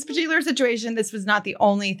so in this particular situation, this was not the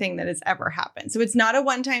only thing that has ever happened. So it's not a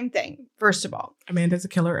one-time thing, first of all. Amanda's a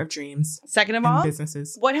killer of dreams. Second of all,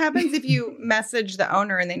 businesses. What happens if you message the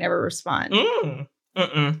owner and they never respond?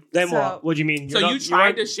 Then So- what? What do you mean? So you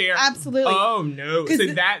tried to share? Absolutely. Oh no! Because So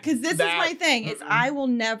this is my thing is I will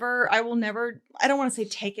never I don't want to say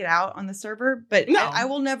take it out on the server, but No. I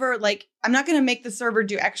will never I'm not going to make the server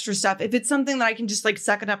do extra stuff if it's something that I can just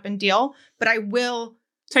suck it up and deal, but I will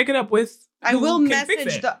take it up with. I who will can fix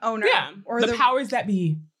message it. the owner or the powers that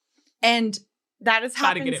be. and that has Try to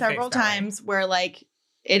happened get it several fixed that way. times where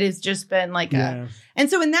it has just been Yeah. and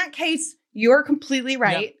so in that case you're completely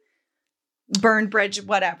right. Burn bridge,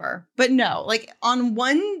 whatever. But no, on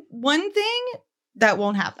one thing that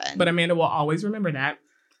won't happen. But Amanda will always remember that,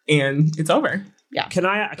 and it's over. yeah. Can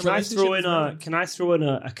I relationship throw is in ruined.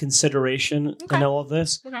 a consideration Okay. in all of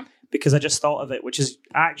this? Okay. Because I just thought of it, which is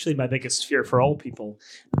actually my biggest fear for all people.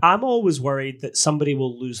 I'm always worried that somebody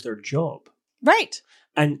will lose their job. Right.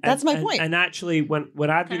 And That's my and- point. And actually, when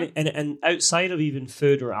I've been Okay. and outside of even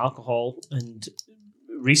food or alcohol, and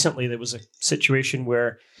recently there was a situation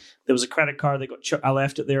where there was a credit card that got I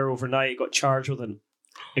left it there overnight. It got charged with an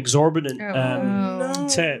exorbitant Oh.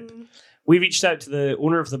 tip. We reached out to the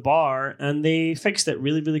owner of the bar, and they fixed it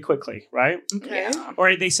really, really quickly. Right? Okay. Yeah.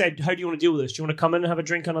 Or they said, "How do you want to deal with this? Do you want to come in and have a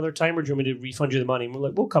drink another time, or do you want me to refund you the money?" And we're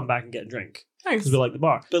like, "We'll come back and get a drink." Nice. Because we like the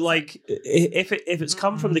bar. But if it's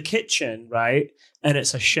come from the kitchen, right, and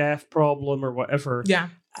it's a chef problem or whatever, Yeah.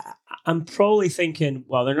 I'm probably thinking,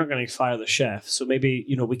 well, they're not going to fire the chef, so maybe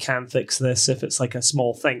we can fix this if it's a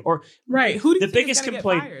small thing. Or Right. Who do you the think biggest is gonna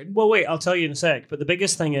complaint? Get fired? Well, wait, I'll tell you in a sec. But the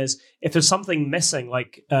biggest thing is if there's something missing,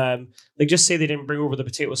 just say they didn't bring over the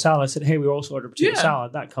potato salad. I said, hey, we also ordered potato Yeah.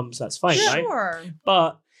 salad. That's fine, right? Sure.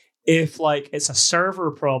 But if it's a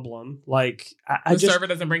server problem, I The just server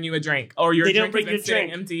doesn't bring you a drink, or your They don't drink bring has you a been sitting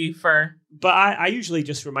drink. empty for. But I usually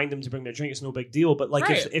just remind them to bring their drink. It's no big deal. But Right.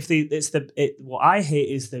 what I hate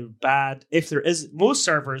is the bad. If there is, most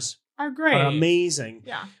servers Are great. are amazing.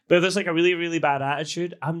 Yeah. But if there's a really, really bad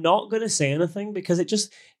attitude, I'm not going to say anything because it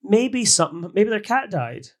just maybe their cat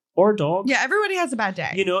died or dog. Yeah, everybody has a bad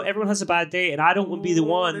day. Everyone has a bad day, and I don't want to be the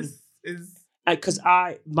one This is. because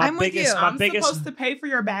I'm with you. I'm supposed to pay for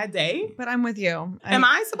your bad day. But I'm with you. Am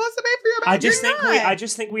I supposed to pay for your bad day? I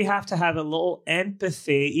just think we have to have a little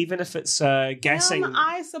empathy, even if it's guessing. Am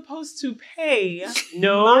I supposed to pay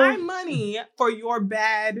No, my money for your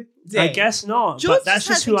bad day? I guess not. Jules but that's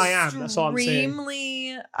just has who I am. That's all I'm saying.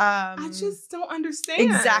 Extremely I just don't understand.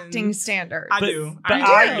 exacting standards. I But- do. but do.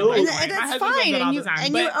 I know- And My that's husband fine, does it all and the you- time,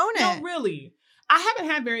 and you but own No, it. really. I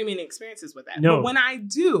haven't had very many experiences with that. No. But when I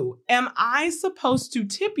do, am I supposed to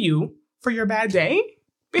tip you for your bad day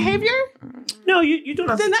behavior? No, you don't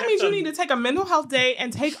have Then to that tip means you them. need to take a mental health day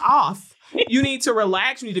and take off. You need to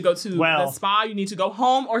relax. You need to go to the spa. You need to go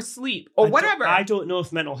home or sleep or whatever. I don't know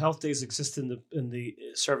if mental health days exist in the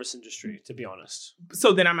service industry, to be honest.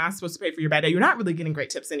 So then am I supposed to pay for your bad day? You're not really getting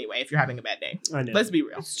great tips anyway if you're having a bad day. I know. Let's be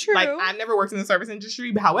real. It's true. I've never worked in the service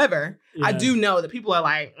industry. However, I Yeah. do know that people are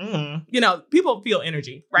like, people feel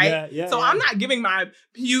energy, right? Yeah, yeah, so yeah. I'm not giving my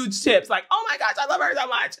huge tips like, oh my gosh, I love her so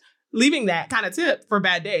much. Leaving that kind of tip for a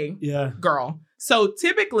bad day, Yeah. girl. So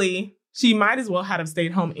typically, she might as well have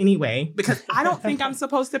stayed home anyway because I don't think I'm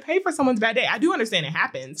supposed to pay for someone's bad day. I do understand it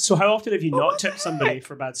happens. So how often have you But not what the tipped somebody heck?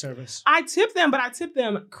 for bad service? I tip them, but I tip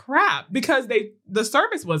them crap because the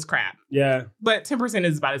service was crap. Yeah. But 10%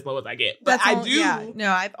 is about as low as I get. But I do. Yeah,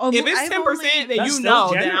 no, If it's 10%, then That's you still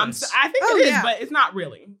know that generous. I think Oh, it is, yeah. but it's not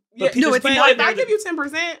really. But people But think if they're I the- give you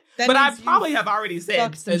 10%, That but I means you probably have already said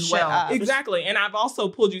fucked some as shit well. up. Exactly. And I've also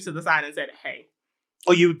pulled you to the side and said, hey.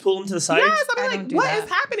 Oh, you would pull them to the side? Yes, I I'm don't like, do what that. is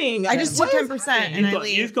happening? I just What tip is 10% happening? and I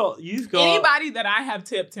leave. You've got Anybody that I have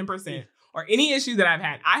tipped 10% or any issue that I've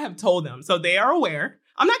had, I have told them. So they are aware.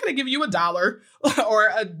 I'm not going to give you $1 or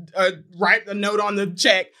write a note on the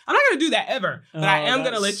check. I'm not going to do that ever. But I am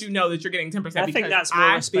going to let you know that you're getting 10% I because think that's more I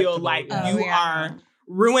feel respectable, like yeah. you Oh, yeah. are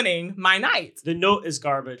ruining my night. The note is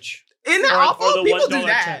garbage. Isn't that Or awful? the People do $1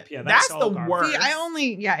 that. tip. Yeah, that's that's the all garbage. worst.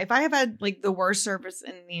 See, if I have had the worst service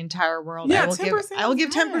in the entire world, Yeah, I will give 10% I will give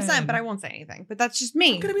 10%, bad. but I won't say anything. But that's just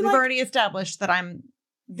me. I'm gonna be We've like- already established that I'm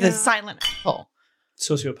the Yeah. silent asshole.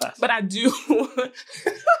 Sociopath. But I do,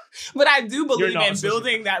 but I do believe not in a sociopath.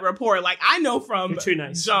 building that rapport. Like I know from You're too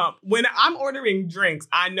nice. jump when I'm ordering drinks,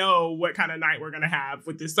 I know what kind of night we're gonna have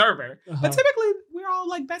with this server. Uh-huh. But typically, we're all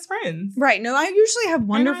like best friends. Right. No, I usually have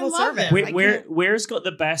wonderful love service. it. Where, I can't- where's got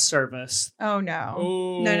the best service? Oh no.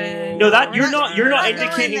 Ooh. No. No, that- We're you're not we're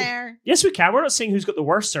indicating- going there. Yes, we can. We're not saying who's got the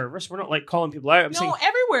worst service. We're not like calling people out. I'm saying No,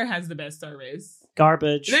 everywhere has the best service.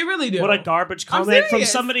 garbage. They really do. What a garbage I'm comment from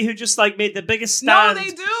serious. somebody who just made the biggest No, stand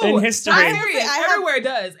they do. in history. I'm serious. I have- Everywhere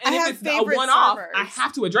does. And I if have it's a favorite one-off, servers. I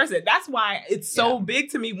have to address it. That's why it's so big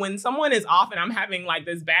to me when someone is off and I'm having like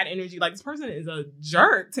this bad energy. Like this person is a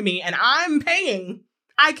jerk to me and I'm paying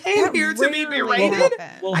I came That here to be rarely berated.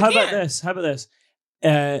 happens. Well, I how about can't. this? How about this?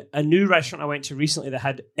 A new restaurant I went to recently that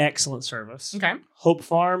had excellent service. Okay. Hope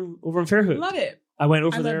Farm over in Fairhook. Love it. I went I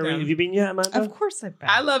over love there. them. Have you been yet, Amanda? Of course, I've been.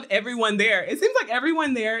 I love everyone there. It seems like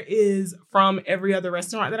everyone there is from every other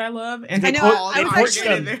restaurant that I love, and I they know, all I was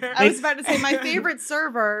congregated actually- there. I was about to say my favorite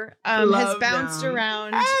server has Love bounced them.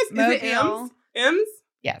 around Yes, is it Mobile. M's? M's?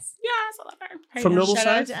 Yes. Yes, I love her. Hey, From Em. Noble Shout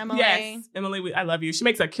out South? to Emily. Yes, Emily, I love you. She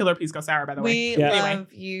makes a killer pisco sour, by the way. We Yeah.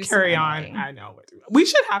 love you. Carry some on. Emily. I know. We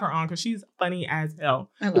should have her on because she's funny as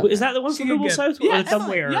hell. I love Is her. that the one She from could Noble get- South? Yes. Or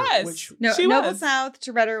Dunware? Yes. Which, No, She Noble was. South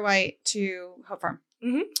to Red or White to Hope Farm.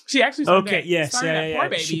 She actually started Okay, that, yes, started yeah, that yeah, Poor yeah.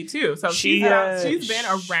 Baby She- too. So she, she's been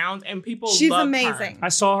around and people She's love amazing. I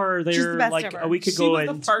saw her She's the there best like ever. a week She ago. was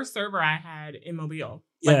the And first server I had in Mobile,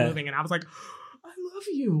 Yeah. moving, and I was like, I love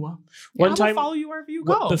you. One I will time- follow you wherever you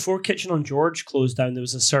go. before Kitchen on George closed down, there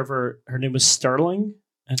was a server. Her name was Sterling.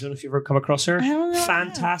 I don't know if you've ever come across her. I don't know.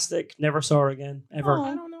 Fantastic. Never saw her again, ever. Oh.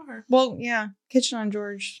 I don't know her. Well, yeah, Kitchen on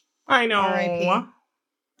George. I know. R.I.P.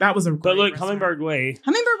 That was a But great look, restaurant. Hummingbird Way.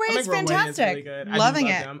 Hummingbird Way is Hummingbird Way fantastic. really good. I do Loving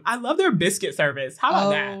love it. them. I love their biscuit service. How about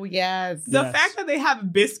that? Oh yes, The Yes. fact that they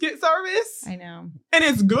have biscuit service I know. and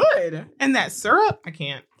it's good, and that syrup, I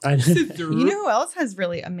can't. You know who else has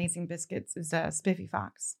really amazing biscuits is Spiffy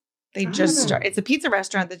Fox. They just Oh. start. It's a pizza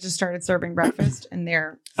restaurant that just started serving breakfast, and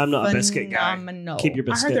they're I'm not a biscuit guy. phenomenal. Keep your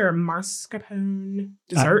I biscuit. heard their mascarpone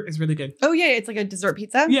dessert is really good. Oh yeah, it's like a dessert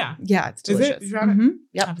pizza. Yeah. yeah, it's Is it? delicious. Did you have it? Mhm.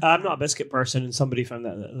 Yep. I'm not a biscuit person, and somebody found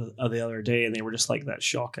that the other day, and they were just like, "That's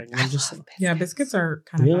shocking." And I'm just like, Yeah, biscuits are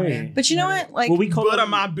kind of Really? fire. But you know what? Like, well, we call Butter them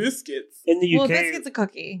my biscuits. in the well, UK. biscuit's a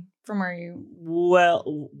cookie from where you.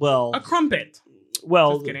 well, A crumpet.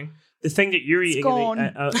 well. Just kidding. The thing that you're eating Scone.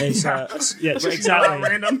 is yeah, Not exactly.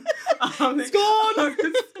 random. Scone.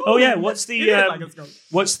 Oh yeah, what's It is the like a scone.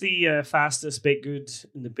 what's the fastest baked good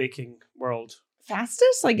in the baking world?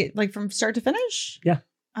 Fastest, like from start to finish. Yeah.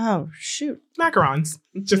 Oh shoot. Macarons.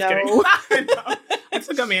 Just No. kidding. I know. I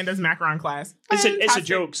took Amanda's macaron class. It's a Fantastic.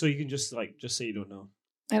 joke, so you can just say you don't know.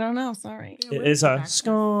 I don't know. Sorry. Yeah, It what is a macaron?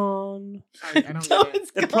 scone. I don't know.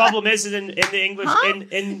 It's The gone. problem is in the English Huh?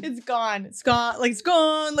 in It's gone. It's gone. Like it's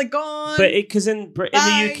gone. Like gone. but because in Bye.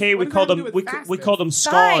 the UK we What does call that them do with we call them Bye.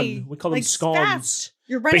 scone. We call them Like scones. fast.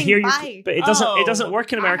 You're But running here by. but it doesn't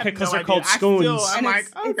work in I America have because no they're called idea. I still- scones. I'm And like,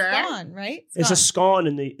 it's okay. gone, right? It's a gone. scone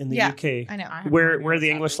in the Yeah. UK. I know. I have no Where idea the what's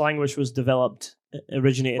English happening. language was developed,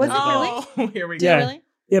 originated. Was in it the really? UK. Oh, here we Do go. you Yeah. really?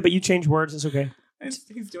 Yeah, but you change words. It's okay.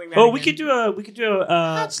 He's doing that. Oh, again. we could do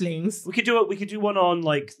hatchlings. we could do one on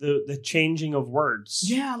like the changing of words.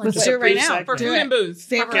 Yeah, like Let's just do a it right brief now. segment. For Do food it. and booze. For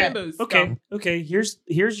Favorite. food and booze. Okay. Go. Okay.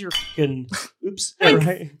 Here's your fucking oops. Clink.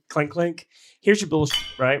 Right. Clink clink. Here's your bullshit.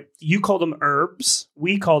 Right. You call them herbs.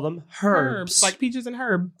 We call them herbs. Like peaches and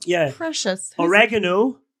herb. yeah. Precious.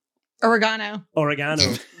 Oregano. Oregano. Oregano.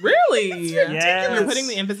 Really? Yes. You're putting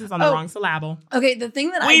the emphasis on the Oh. wrong syllable. Okay, the thing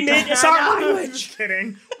that We I made don't, this our I'm language. just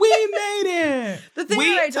kidding. We made it. the thing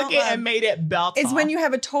We that I took don't it love and made it belt. is when you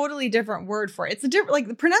have a totally different word for it. It's a different, like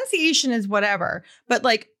the pronunciation is whatever, but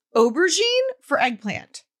like aubergine for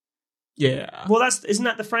eggplant. Yeah. Well, isn't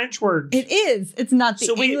that the French word? It is. It's not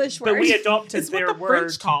the English but word. we adopted It's what their the word.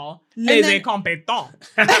 French call les then- incompetents.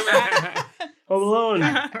 Home Alone.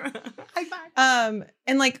 High five.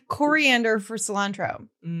 And like coriander for cilantro.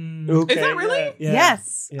 Okay, Is that really? yeah.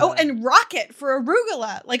 Yes. Yeah. Oh, and rocket for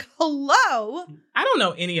arugula. Like, hello. I don't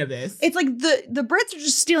know any of this. It's like the Brits are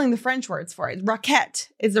just stealing the French words for it. Roquette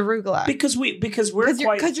is arugula. Because we're Because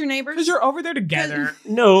quite your neighbors. Because you're over there together.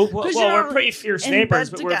 no. Well, 'Cause we're you're pretty fierce in neighbors,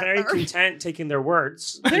 bed but we're very together. content taking their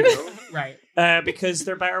words, you know, Right. because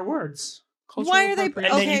they're better words. Why are they- And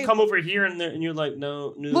Cultural then Okay. you come over here and you're like,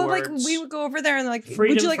 no new well, words. like we would go over there and like,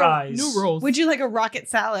 freedom would you like fries. New rules. would you like a rocket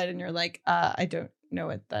salad? And you're like, I don't know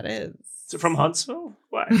what that is. Is it from Huntsville?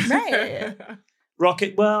 What? Right.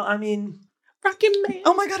 Rocket? Well, I mean, Rocket Man.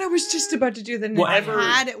 Oh my god, I was just about to do that. And Whatever- if I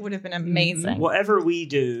had, it would have been amazing. whatever we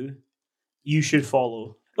do, you should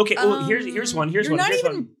follow. Okay. Well, here's one. Here's you're one. not Here's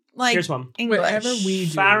even one. like Here's one. English. Whatever we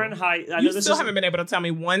do. Fahrenheit. I know You this still is. haven't been able to tell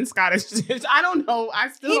me one Scottish dish. I don't know. I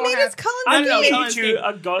still He don't made have. his Cullen I'm know, steak. no, making you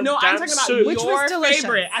a goddamn No, I'm talking about soup. Which was your delicious.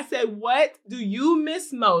 favorite. I said, what do you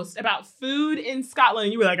miss most about food in Scotland?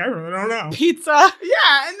 And you were like, I really don't know. Pizza.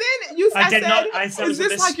 Yeah, and then I said, did not- I said it is was a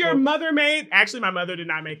this like your misspoke. mother made? Actually, my mother did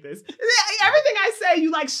not make this. Everything I say,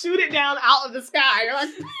 you like shoot it down out of the sky. You're like,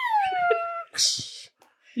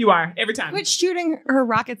 you are every time. Quit shooting her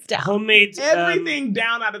rockets down. Homemade. Everything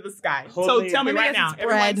down out of the sky. So homemade- tell me Let me right guess, now, it's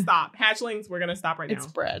everyone bread. stop. Hatchlings, we're gonna stop right now. It's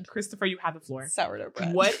bread. Christopher, you have the floor. Sourdough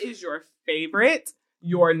bread. What is your favorite,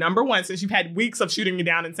 your number one, since you've had weeks of shooting me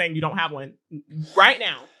down and saying you don't have one, right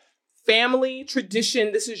now? Family,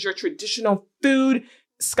 tradition, this is your traditional food.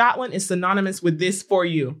 Scotland is synonymous with this for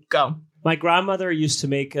you. Go. My grandmother used to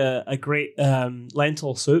make a great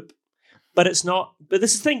lentil soup, but it's not. But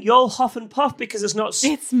this is the thing, you all huff and puff because it's not.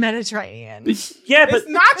 It's Mediterranean. Yeah, but It's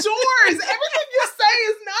not yours. Everything you say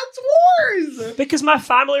is not yours. because my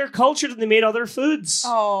family are cultured and they made other foods.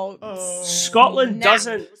 Oh. Scotland No.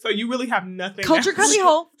 doesn't. So you really have nothing. Culture cubby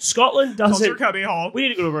hole. Scotland doesn't. Culture cubby hole. We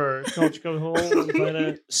need to go over Culture Cubby Hole and find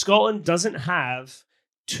out. Scotland doesn't have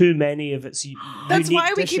too many of its That's unique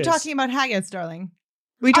why we keep dishes. talking about haggis, darling.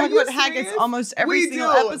 We Are talk you about haggis serious? almost every We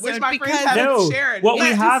single do, episode which my friends because haven't No. shared. What we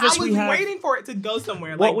Yes, have is I was we have- waiting for it to go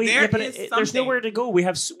somewhere. What Like, we, there yeah, but is there's something. nowhere to go. We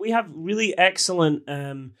have really excellent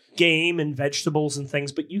game and vegetables and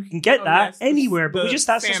things, but you can get Oh, that yes, anywhere. But the we just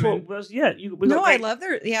that's salmon. just what was. Yeah, we no, got I great- love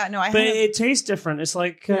their I But have it tastes different. It's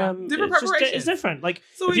like Yeah. it's Different just preparation. it's different. Like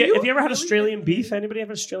So have you ever had really Australian think- beef? Anybody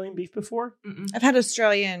have Australian beef before? Mm-mm. I've had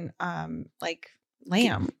Australian like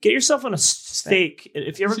lamb. Get yourself on a steak.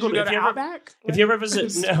 If you ever Should go you to go if to you ever Outback? if you ever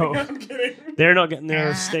visit no. I'm kidding. They're not getting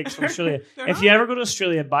their steaks from Australia. They're If not? you ever go to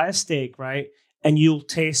Australia, buy a steak, right? And you'll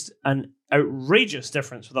taste an outrageous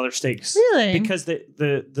difference with other steaks. Really? Because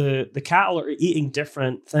the cattle are eating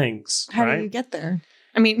different things. How right? do you get there?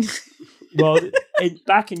 I mean, Well,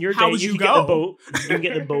 back in your How day, would you you could get the go? boat. You can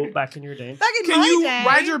get the boat back in your day. back in Can my you day,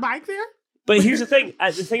 ride your bike there? But here's the thing.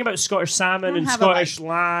 The thing about Scottish I salmon don't and have a Scottish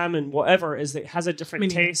lamb and whatever is that it has a different Me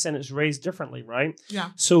neither. taste and it's raised differently, right? Yeah.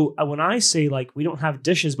 So when I say like we don't have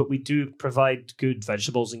dishes, but we do provide good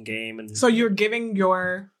vegetables and game, and So you're giving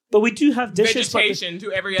your but we do have dishes, vegetation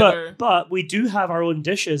to every other. but we do have our own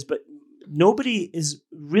dishes, but nobody is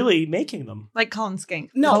really making them. like Colin Skink.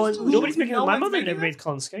 No, Nobody's making them. My one's mother making never them? made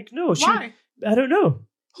Colin Skink. No, Why? I don't know.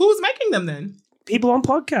 Who's making them then? People on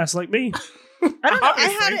podcasts like me. I don't know. I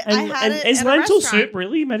Obviously. had it. And, I had and it is at a lentil restaurant. soup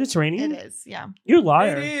really Mediterranean? It is. Yeah. You're a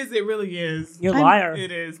liar. It is. It really is. You're a I'm- liar.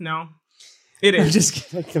 It is. No. It I'm is. just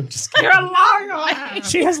kidding. I'm just kidding. You're a liar.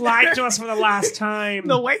 She has lied to us for the last time.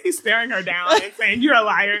 The way he's staring her down and saying you're a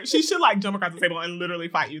liar, she should like jump across the table and literally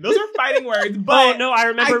fight you. Those are fighting words. But Oh no, I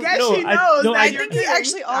remember. I guess no, she knows no, that I you're think he kidding.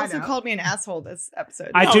 actually I also know. called me an asshole this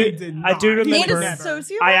episode. I No, do. he did I do not. He ain't remember. a Never.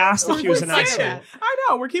 sociopath. I asked if Who he was would an say asshole. that? I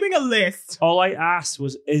know. We're keeping a list. All I asked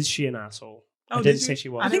was, "Is she an asshole?" Oh, I did didn't you? say she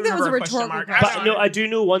was. I think that was a remember question rhetorical mark. question. But no, I do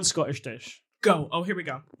know one Scottish dish. Go. Oh, here we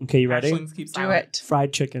go. Okay, you ready? Ashlyn's keep Do silent. it.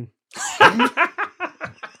 Fried chicken.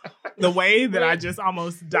 The way that I just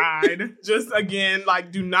almost died. Just again,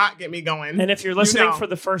 like, do not get me going. And if you're listening know. for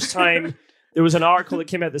the first time, there was an article that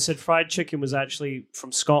came out that said fried chicken was actually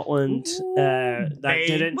from Scotland. That They-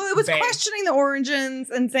 didn't. Well, it was Bad. questioning the origins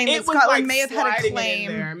and saying that it was Scotland like may have had a sliding in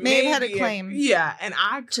claim. there. May have had a Maybe claim. Yeah, and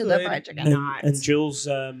I To the could fried chicken. not. And Jules.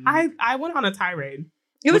 I went on a tirade.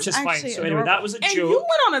 It which was is fine. actually So anyway, that was a And joke. you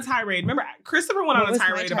went on a tirade. Remember, Christopher went What on a was my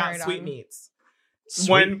tirade about tirade on? sweetmeats. Sweet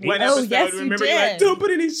One meat. Oh, episode, yes, you remember you're like, did. don't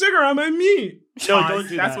put any sugar on my meat. No, don't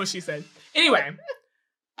do That's that. what she said. Anyway,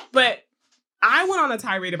 but I went on a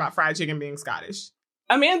tirade about fried chicken being Scottish.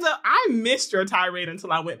 Amanda, I missed your tirade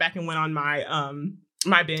until I went back and went on my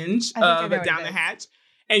my binge I think I of know what Down it the is. Hatch,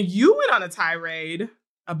 and you went on a tirade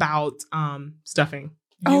about stuffing.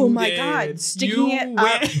 Oh You my did. God, sticking You it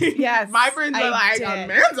up. went- Yes, my friends I were like, did.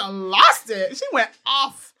 Amanda lost it. She went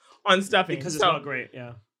off on stuffing because it's So- not great.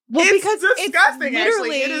 Yeah. Well, it's because disgusting. It's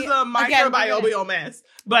Actually, it is a microbial mess.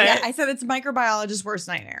 But Yeah, I said it's microbiologist's worst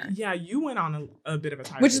nightmare. yeah, you went on a bit of a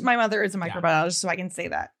tirade. Which is my mother is a microbiologist, so I can say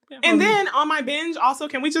that. And then on my binge, also,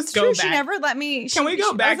 can we just It's go true, back? she never let me. Can we go I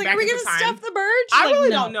was back like, are we into gonna time? stuff the bird? She's I like, really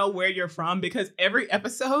no. don't know where you're from because every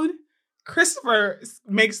episode, Christopher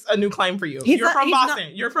makes a new claim for you. He's You're not- from he's not-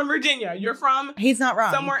 Boston. You're from Virginia. You're from He's not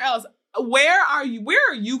wrong. somewhere else. Where are you?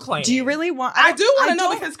 Where are you claiming? Do you really want? I do want to know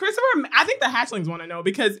don't- because Christopher. I think the hatchlings want to know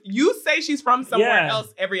because you say she's from somewhere Yeah.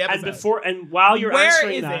 else every And episode. while you're Where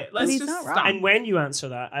answering is that, it? Let's he's just not wrong. stop. and when you answer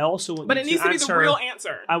that, I also want But you it needs to be the answer, real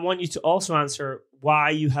answer. I want you to also answer why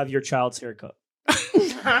you have your child's haircut.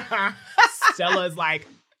 Stella's like,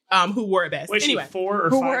 who wore it best? Was Anyway, she 4 or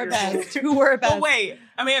Who 5 wore it years old? best? Who wore it best? but wait,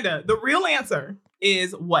 Amanda, the real answer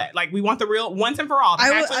is what? Like, we want the real once and for all. The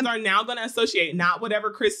hatchlings are now going to associate not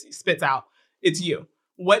whatever Chris spits out. It's you.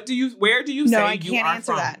 Where do you No, say I you can't are answer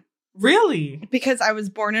from? that Really? because I was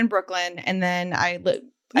born in Brooklyn and then I lived.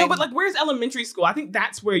 No, but like, where's elementary school? I think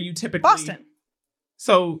that's where you typically Boston.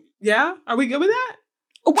 So yeah, are we good with that?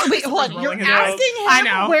 Oh, wait, hold on. Rolling You're his eyes. asking him I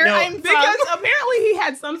know. where No. I'm from. Because apparently he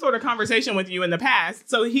had some sort of conversation with you in the past,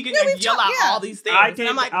 so he can Yeah, we've yell talked- out yeah. all these things. I And did.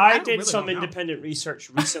 I'm like, I don't did really some know. independent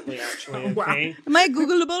research recently, actually. Wow. Okay, Am I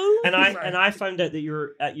Googleable? and I Right. found out that you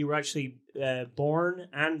were actually born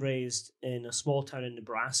and raised in a small town in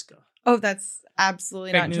Nebraska. Oh, that's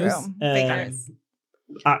absolutely Fake not news. true. Fake news.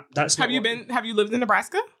 That's not Have you what- lived in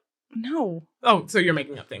Nebraska? No. Oh, so you're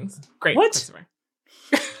making up things. Great. What? Christopher.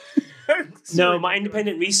 No, my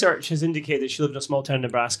independent research has indicated she lived in a small town in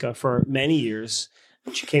Nebraska for many years.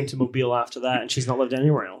 And she came to Mobile after that, and she's not lived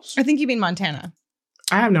anywhere else. I think you mean Montana.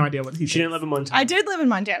 I have no idea what he She didn't live in Montana. I did live in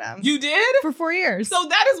Montana. You did? For 4 years. So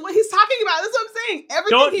that is what he's talking about. That's what I'm saying.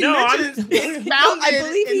 Everything he mentions is founded I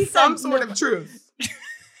believe he in some said sort no. of truth.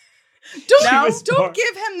 was Don't born-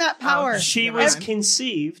 give him that power. She Never was mind.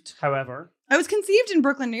 conceived, however, I was conceived in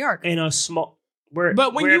Brooklyn, New York. in a small... Where,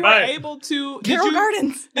 But when you were whereabout? able to... Carroll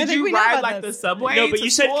Gardens. I Did think you we know ride about like this. the subway? No, but to you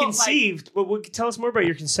said school? Like, conceived. Tell us more about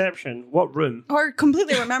your conception. What room? Or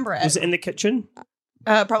completely remember Was it. it in the kitchen?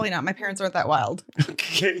 Probably not. My parents aren't that wild.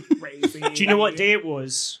 Okay. crazy. Do you know what day it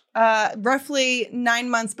was? Roughly 9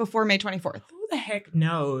 months before May 24th. Who the heck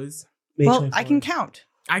knows? May Well, 24th. I can count.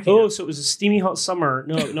 I can't. Oh, so it was a steamy hot summer.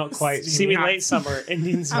 No, not quite. Steamy steamy hot. late summer.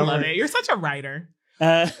 Indian I summer. love it. You're such a writer.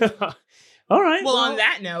 All right. Well, on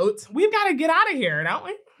that note, we've got to get out of here, don't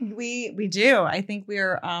we? We do. I think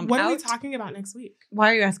we're What are we out. talking about next week?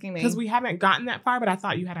 Why are you asking me? Because we haven't gotten that far, but I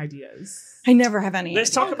thought you had ideas. I never have any.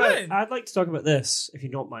 Let's idea. talk about. good. I'd like to talk about this, if you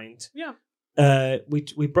don't mind. Yeah.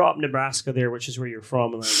 We brought up Nebraska there, which is where you're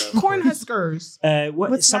from. And Cornhuskers.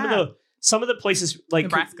 What's some that? of the places like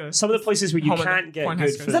Nebraska. some of the places where you Home of the can't get good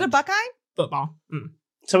Cornhuskers. food. Is that a Buckeye? Football.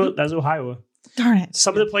 That's Ohio. Darn it.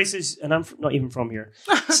 Some of the places, and I'm not even from here.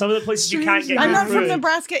 Some of the places you can't get I'm good not food. from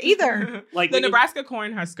Nebraska either. Like the we can- Nebraska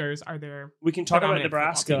Cornhuskers are there. We can talk about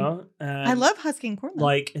predominant football Nebraska. I love husking corn. though.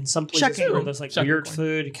 like in some places Shucking. where there's like Shucking weird corn.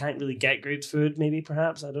 food, you can't really get good food. Maybe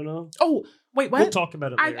perhaps I don't know. Oh, wait, what? We'll talk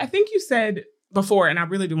about it later. I think you said before, and I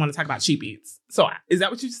really do want to talk about cheap eats. So is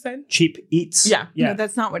that what you just said? Cheap eats. Yeah. yeah. No,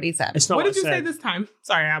 that's not what he said. It's not What what did you I say said. this time?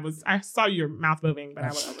 Sorry, I saw your mouth moving, but I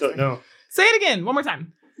don't know. Say it again, one more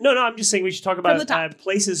time. No, I'm just saying we should talk From about the top.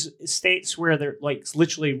 places, states where they're like it's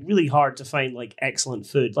literally really hard to find like excellent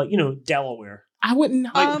food, like Delaware. I wouldn't know.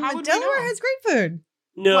 How would we Delaware know? has great food.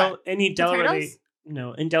 No, What? any Delaware. Potatoes?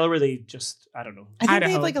 In Delaware they just I don't know. I think they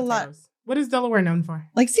Idaho have like a lot, potatoes. What is Delaware known for?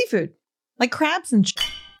 like seafood, like crabs and shit.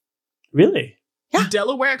 Really? Yeah.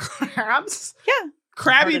 Delaware crabs? Yeah.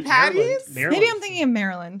 Krabby Part of Patties? Maryland. Maybe I'm thinking of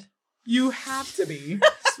Maryland. You have to be.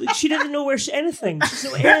 She doesn't know anything. She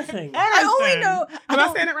doesn't know anything. I only know. Am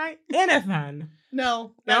I saying it right? Anything.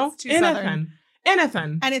 No, No? that's too southern.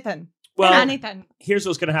 Anything. Anything. Well, Anything. here's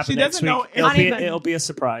what's going to happen She next doesn't week. know anything. It'll be a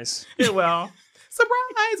surprise. It will.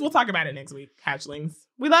 Surprise. We'll talk about it next week, hatchlings.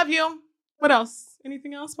 We love you. What else?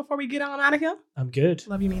 Anything else before we get on out of here? I'm good.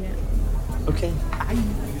 Love you, mean it. Okay. Bye.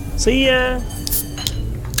 See ya.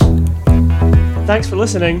 Thanks for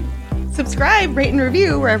listening. Subscribe, rate, and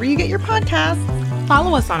review wherever you get your podcasts.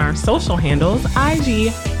 Follow us on our social handles,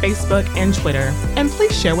 IG, Facebook, and Twitter. And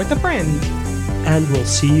please share with a friend. And we'll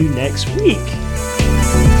see you next week.